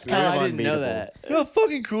 Yes. That's kind Oh, of I didn't know unbeatable. that. You know how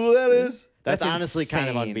fucking cool that is? That's That's honestly kind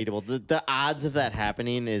of insane. unbeatable. The odds of that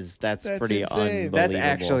happening that's pretty insane. unbelievable. That's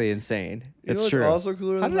actually insane. You know It's what's true. also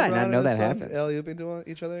cooler How than did I LeBron not and know his that son happens? alley-ooping to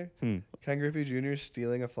each other? Hmm. Ken Griffey Jr.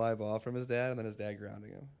 stealing a fly ball from his dad and then his dad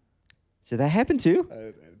grounding him. Did that happen too?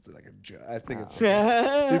 It's like a joke. I think it's.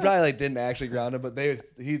 of He probably like didn't actually ground him, but they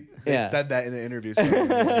Yeah. said that in an interview.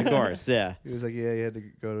 Somewhere. course, yeah. He was like, yeah, he had to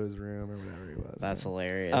go to his room or whatever he was. That's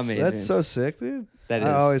hilarious. Amazing. That's so sick, dude. That I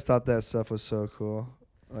is. always thought that stuff was so cool.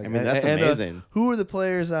 Like, I mean, that's and, amazing. who were the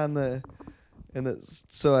players on the?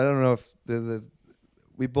 So I don't know if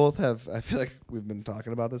we both have. I feel like we've been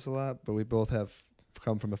talking about this a lot, but we both have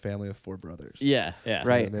come from a family of 4 brothers. Yeah, yeah.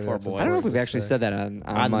 Right. Maybe 4 that's boys. I don't know if we've to actually say. said that on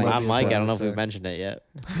On mic. Mike, I don't know if Say. we've mentioned it yet.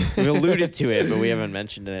 We alluded to it, but we haven't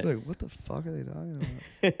mentioned it. Like, what the fuck are they talking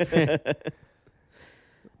about?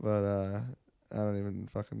 But I don't even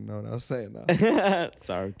fucking know what I was saying now.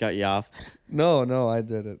 Sorry, got you off. No, I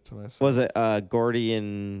did it to myself. Was it Gordy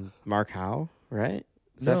and Mark Howe, right?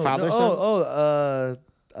 Is that father son?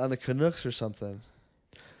 On the Canucks or something.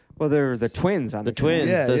 Well, they're the twins on The the twins,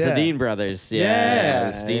 Yeah, the yeah. Sedin brothers. Yeah,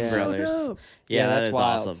 Yeah. the Sedin Yeah. brothers. So dope. Yeah, Yeah, that that's is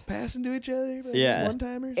wild. awesome. Passing to each other, like Yeah.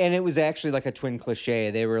 one-timers. And it was actually like a twin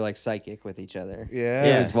cliche. They were like psychic with each other. Yeah.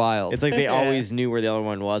 It was wild. It's like they Yeah. always knew where the other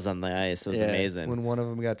one was on the ice. It was Yeah. amazing. When one of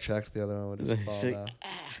them got checked, the other one would just fall down.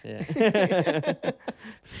 Yeah.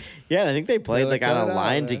 Yeah, and I think they played like, like on "Cut a it out,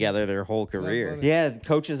 line man." together their whole not career. funny. Yeah, the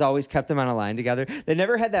coaches always kept them on a line together. They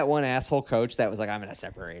never had that one asshole coach that was like, I'm going to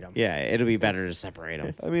separate them. Yeah, it'll be better to separate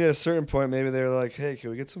them. I mean, at a certain point, maybe they were like, "Hey, can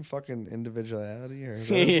we get some fucking individuality here?" Is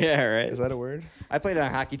that, Yeah, right. is that a word? I played on a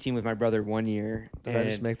hockey team with my brother one year. Did I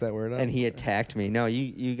just make that word up? And he attacked me. No,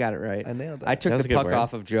 you got it right. I nailed that. I took That's the a good puck word.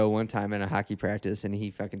 off of Joe one time in a hockey practice, and he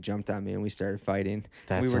fucking jumped on me, and we started fighting.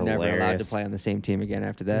 That's we were never allowed to hilarious. play on the same team again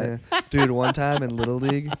after that. Yeah. Dude, one time in Little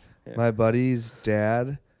League, my buddy's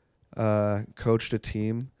dad coached a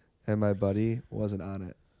team, and my buddy wasn't on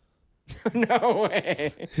it. No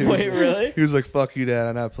way. He was- Wait, really? He was like, "Fuck you, Dad.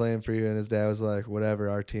 I'm not playing for you." And his dad was like, "Whatever.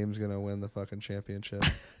 Our team's gonna win the fucking championship."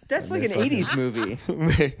 That's And like they an fucking- 80s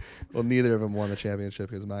movie. Well, neither of them won the championship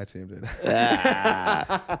because my team did.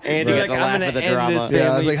 And you You're got like, to "I'm laugh gonna at the end drama. this Yeah, I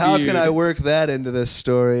was Family like, "How Feud. can I work that into this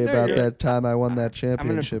story about you're- that time I won that I'm going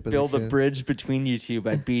championship?" to as build a kid?" bridge between you two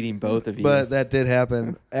by beating both of you. But that did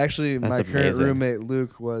happen. Actually, That's my current amazing. roommate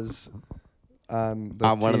Luke was on the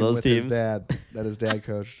On one of team those with teams? his dad that his dad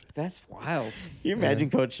coached. That's wild. Can you imagine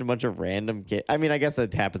coaching a bunch of random kids? I mean, I guess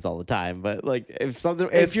that happens all the time, but like if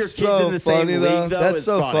your kid's so in the same funny, league, though, that's it's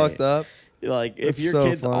so funny. fucked up. Like if That's your so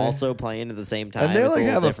kid's funny. also playing at the same time, And they it's like a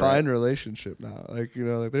have little a fine different. relationship now. Like, you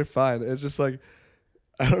know, like they're fine. It's just like,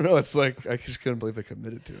 I don't know. It's like I just couldn't believe they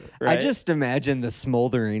committed to it. Right? I just imagine the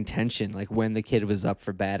smoldering tension, like when the kid was up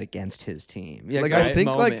for bat against his team. Yeah, Like those I think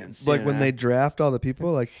moments, like you when know? they draft all the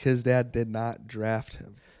people, like his dad did not draft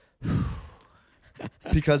him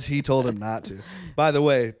because he told him not to. By the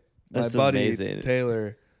way, my That's buddy amazing.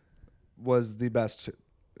 Taylor was the best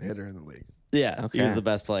hitter in the league. yeah, he was Okay. the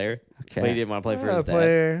best player. Okay. But he didn't want to play for his dad.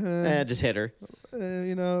 Player, Just hit her.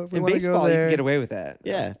 you know, if we In want to go baseball, you there. can get away with that.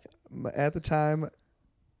 Yeah. At the time,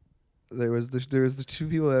 there was the two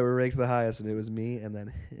people that were ranked the highest, and it was me and then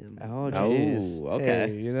him. Oh, jeez. Oh, okay.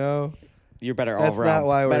 Hey, you know, You're better That's all not around.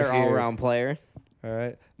 why we're better here. all around player. all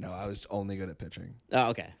right. No, I was only good at pitching. Oh,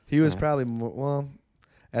 okay. He was Uh-huh. probably well.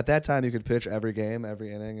 At that time, you could pitch every game,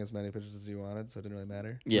 every inning, as many pitches as you wanted, so it didn't really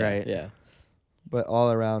matter. Yeah. Right. Yeah. But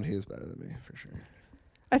all around, he was better than me for sure.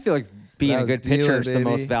 I feel like being I a was good pitcher dealing, is the baby.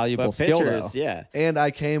 most valuable But skill, pitchers, though. yeah. And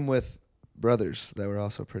I came with brothers that were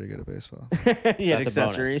also pretty good at baseball. You had That's a bonus.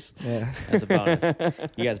 accessories. Yeah. That's a bonus.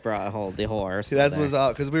 You guys brought the whole See, arsenal. that there. was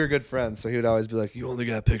all because we were good friends. So he would always be like, "You only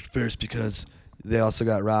got picked first because they also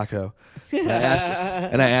got Rocco." And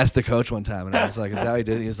I asked the coach one time, and I was like, "Is that how he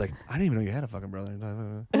did it?" He was like, "I didn't even know you had a fucking brother."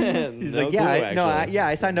 He's No like, yeah, clue, actually.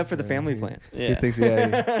 I signed up for the family plan. Yeah. He thinks,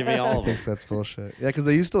 yeah, Give me all he of them. thinks that's bullshit. Yeah, because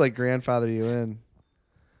they used to like grandfather you in,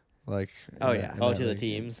 like. Oh, in yeah. that- in Oh, that to the league.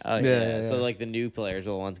 teams. Oh, yeah. So like the new players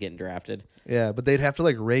were the ones getting drafted. Yeah, but they'd have to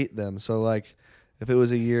like rate them. So like, if it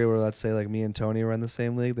was a year where let's say like me and Tony were in the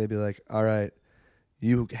same league, they'd be like, "All right,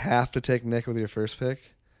 you have to take Nick with your first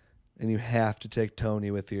pick, and you have to take Tony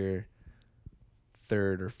with your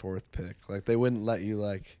third or fourth pick." Like they wouldn't let you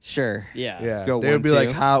like. Sure. Yeah. Yeah, Go they would 1, be 2.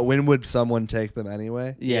 like, "How? When would someone take them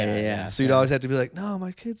anyway?" Yeah. So you'd always have to be like, "No,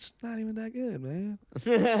 my kid's not even that good, man.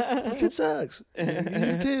 My kid sucks. He's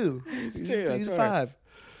a 2. He's two, that's He's a right. 5."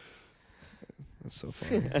 That's so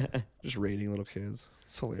funny. Just rating little kids.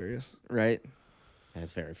 It's hilarious. Right.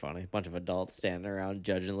 That's very funny. Bunch of adults standing around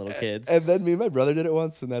judging little kids. And then me and my brother did it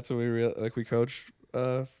once, and that's when we coached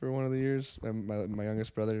for one of the years. And my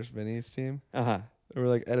youngest brother's Vinny's team. Uh-huh. And we're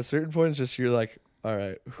like, at a certain point, it's just you're like, all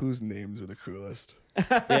right, whose names are the coolest?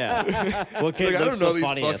 Yeah. What kid Like, I looks don't know the these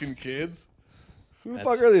funniest? fucking kids. Who the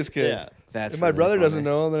That's- fuck are these kids? Yeah. That's If my really brother funny. doesn't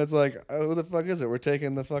know them, then it's like, oh, who the fuck is it? We're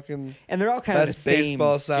taking the fucking. And they're all kind of the Best same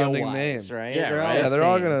baseball-sounding skill-wise, name. right? Yeah, they're right. all Yeah, the they're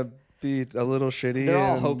all same. gonna be a little shitty. They're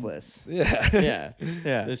all and- hopeless. Yeah. Yeah.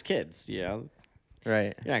 Yeah. There's kids, you know.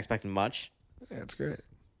 Right. You're not expecting much. Yeah, it's great.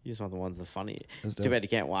 You just want the ones the funny. That's It's too dope. bad you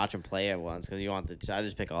can't watch them play at once because you want the. I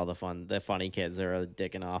just pick all the funny kids that are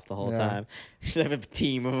dicking off the whole Yeah. time. Just have a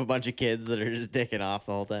team of a bunch of kids that are just dicking off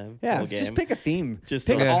the whole time. Yeah, whole just game. pick a theme. Just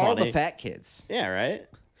pick so it's all funny. the fat kids. Yeah, right.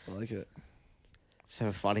 I like it. Just have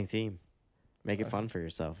a funny team. Make it fun for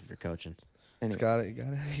yourself if you're coaching. It's Anyway.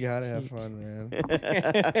 you gotta have fun,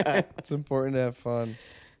 man. It's important to have fun.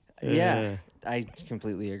 Yeah, I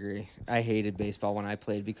completely agree. I hated baseball when I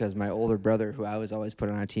played because my older brother, who I was always put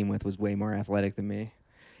on a team with, was way more athletic than me.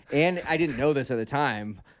 And I didn't know this at the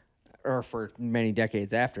time, or for many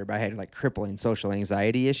decades after, but I had like crippling social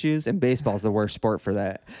anxiety issues, and baseball's the worst sport for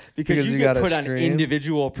that because Because you you get gotta put on scream?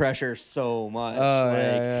 individual pressure so much. Oh, like,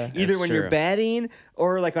 yeah. Either That's when true. you're batting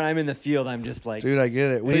or like when I'm in the field, I'm just like, Dude, I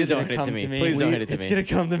get it. Please it's gonna don't hit it come to me. to me. Please don't hit it to It's me. gonna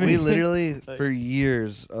come to me. We literally, for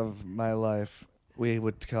years of my life, we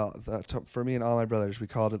would call for me and all my brothers, we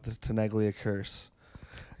called it the Tenaglia curse.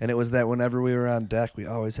 And it was that whenever we were on deck, we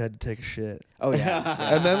always had to take a shit. Oh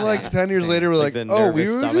yeah. And then like 10 years later, we're Like like, the oh, we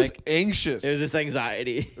nervous were stomach. just anxious. It was just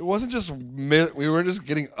anxiety. It wasn't just we were just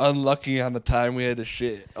getting unlucky on the time we had to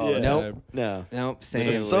shit all the Nope. time. No. Nope. Same.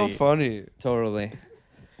 It's so funny. Totally.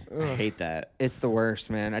 I hate that. It's the worst,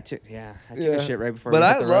 man. I took a Yeah. shit right before. But we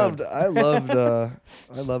hit I the loved road.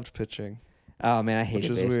 I loved pitching, Oh man, I which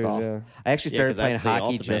hated is baseball. weird. I actually Yeah, started 'cause playing that's the hockey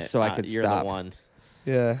ultimate. just so I could You're stop. the one.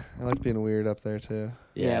 Yeah, I like being weird up there too.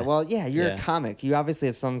 Yeah. Well, yeah, you're Yeah. a comic. You obviously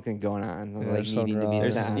have something going on, Yeah, like there's something needing to be wrong.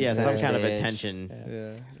 There's Sounds on yeah, some kind of stage.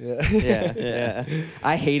 attention. Yeah, Yeah, Yeah. yeah.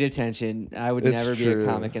 I hate attention. I would It's never be true. a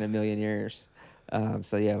comic in a million years.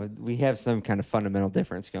 So yeah, we have some kind of fundamental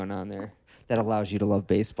difference going on there that allows you to love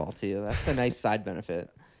baseball too. That's a nice side benefit.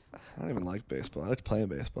 I don't even like baseball. I like playing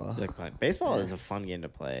baseball. Like baseball is a fun game to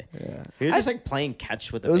play. Yeah. You're just like playing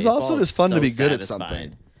catch with the It was baseball also is just fun to so be good at satisfying.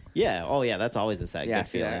 something. Yeah. Oh yeah, that's always a sad Yeah, good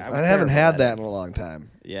see, feeling. I was I haven't terrible had at that it. in a long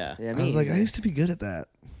time. Yeah. Yeah, I was like, I used to be good at that,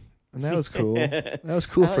 and that was cool. That was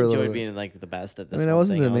cool I for a little enjoyed bit. being like the best at I this. mean, I one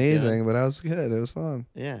wasn't thing I was amazing, doing. but I was good. It was fun.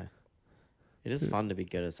 Yeah. It is fun to be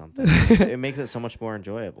good at something. It makes it so much more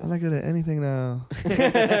enjoyable. I'm not good at anything now.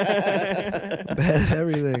 Bad at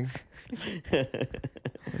everything. Like,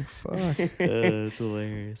 fuck. It's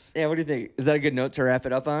hilarious. Yeah, what do you think? Is that a good note to wrap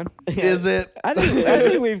it up on? Is it? I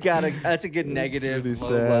think we've got that's a good negative really low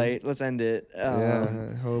sad. light. Let's end it.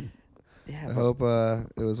 Yeah. Yeah, I but hope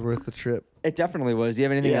it was worth the trip. it definitely was. Do you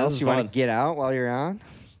have anything Yeah, this else is you want fun. to get out while you're on?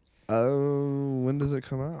 Oh, when does it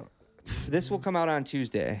come out? This will come out on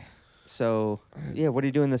Tuesday. So, yeah, what are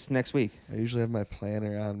you doing this next week? I usually have my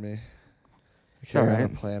planner on me. I all carry around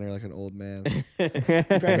right. a planner like an old man. You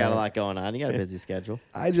probably got a lot going on. You got a busy schedule.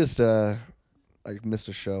 I just like missed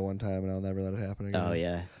a show one time, and I'll never let it happen again. Oh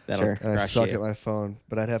yeah, that'll Sure. And I crush suck you. at my phone,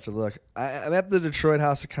 but I'd have to look. I'm at the Detroit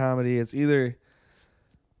House of Comedy. It's either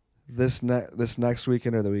this next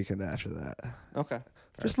weekend or the weekend after that. Okay.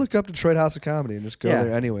 Just look up Detroit House of Comedy and just go Yeah.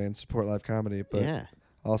 there anyway and support live comedy. But Yeah.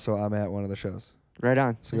 also, I'm at one of the shows, Right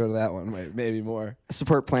on. so go to that one. Maybe more.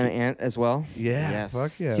 Support Planet Ant as well. Yeah, Yes.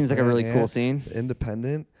 fuck yeah. Seems like a really Planet cool Ant, scene.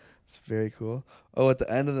 Independent. It's very cool. Oh, at the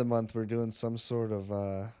end of the month, we're doing some sort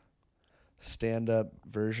of stand-up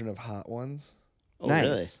version of Hot Ones, Oh, Nice.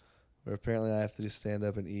 really? where apparently I have to do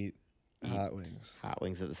stand-up and eat hot wings. Hot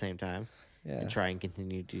wings at the same time. Yeah, And try and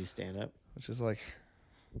continue to do stand up. which is like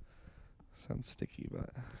sounds sticky, but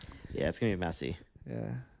Yeah, it's gonna be messy.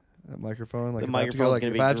 yeah. That microphone, like The if I have to go, microphone's like gonna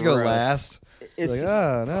if be I have to go gross. last, It's like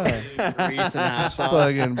oh no, Grease and hot sauce.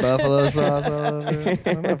 fucking buffalo sauce all over it.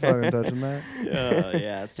 I'm not fucking touching that. Oh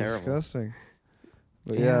yeah, it's terrible. Disgusting.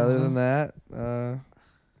 But Yeah. yeah, other than that,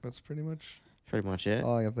 that's pretty much Pretty much it.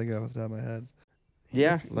 all I can think of off the top of my head.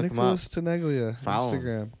 yeah. Look 'em Nicholas Tenaglia, Follow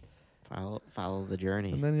him. Instagram, Follow the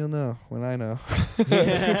journey. and then you'll know when I know.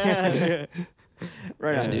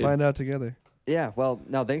 Right on, We'll dude. find out together. Yeah. Well,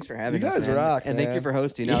 no, thanks for having You us. guys man. rock, and thank you man. for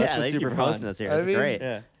hosting. No, yeah, this was thank super you for fun. hosting us here. I It's mean- great.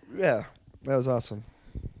 Yeah. Yeah, that was awesome.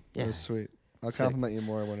 Yeah. That was sweet. I'll Sick. compliment you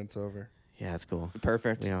more when it's over. Yeah, it's cool.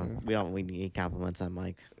 Perfect. We need compliments on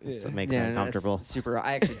Mike. It Yeah. makes Yeah, it uncomfortable. that's super.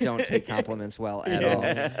 I actually don't take compliments well at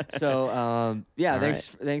Yeah. all. So, yeah, All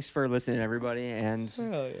thanks for listening, everybody, and Oh yeah.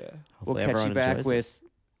 we'll Hopefully catch everyone you back enjoys with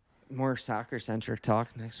more soccer-centric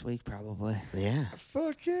talk next week, probably. this. Yeah.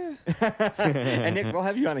 Fuck yeah. And Nick, we'll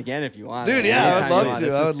have you on again if you want. Dude, yeah, I Anytime would you love want. to.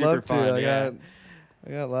 This I was would super love to. fun, yeah.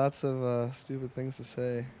 I got lots of stupid things to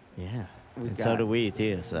say. Yeah. We've And got- so do we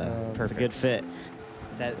too. So it's a Perfect. good fit.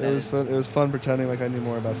 That It was is- fun. It was fun pretending like I knew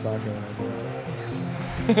more about soccer than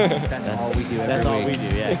I did. That's all we do. That's every all we week. do.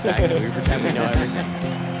 Yeah, exactly. We pretend we know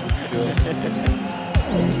everything.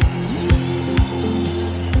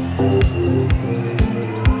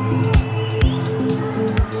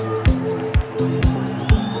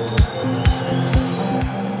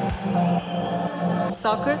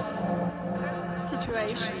 Soccer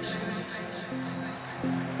situation.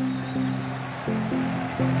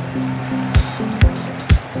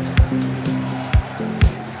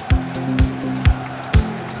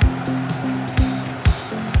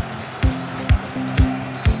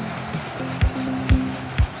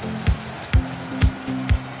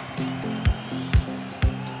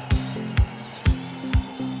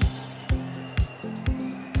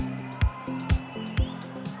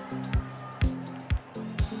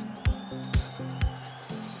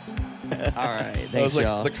 All right. I Thanks, was like,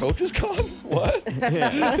 y'all. the coach is gone? What? When the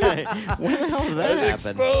hell did that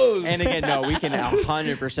happen? Exposed. And again, no, we can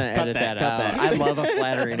 100% edit that cut out. that. I love a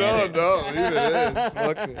flattering no, edit. no, leave it in.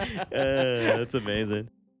 Fuck it. That's amazing.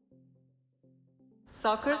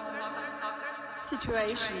 Soccer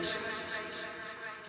situation.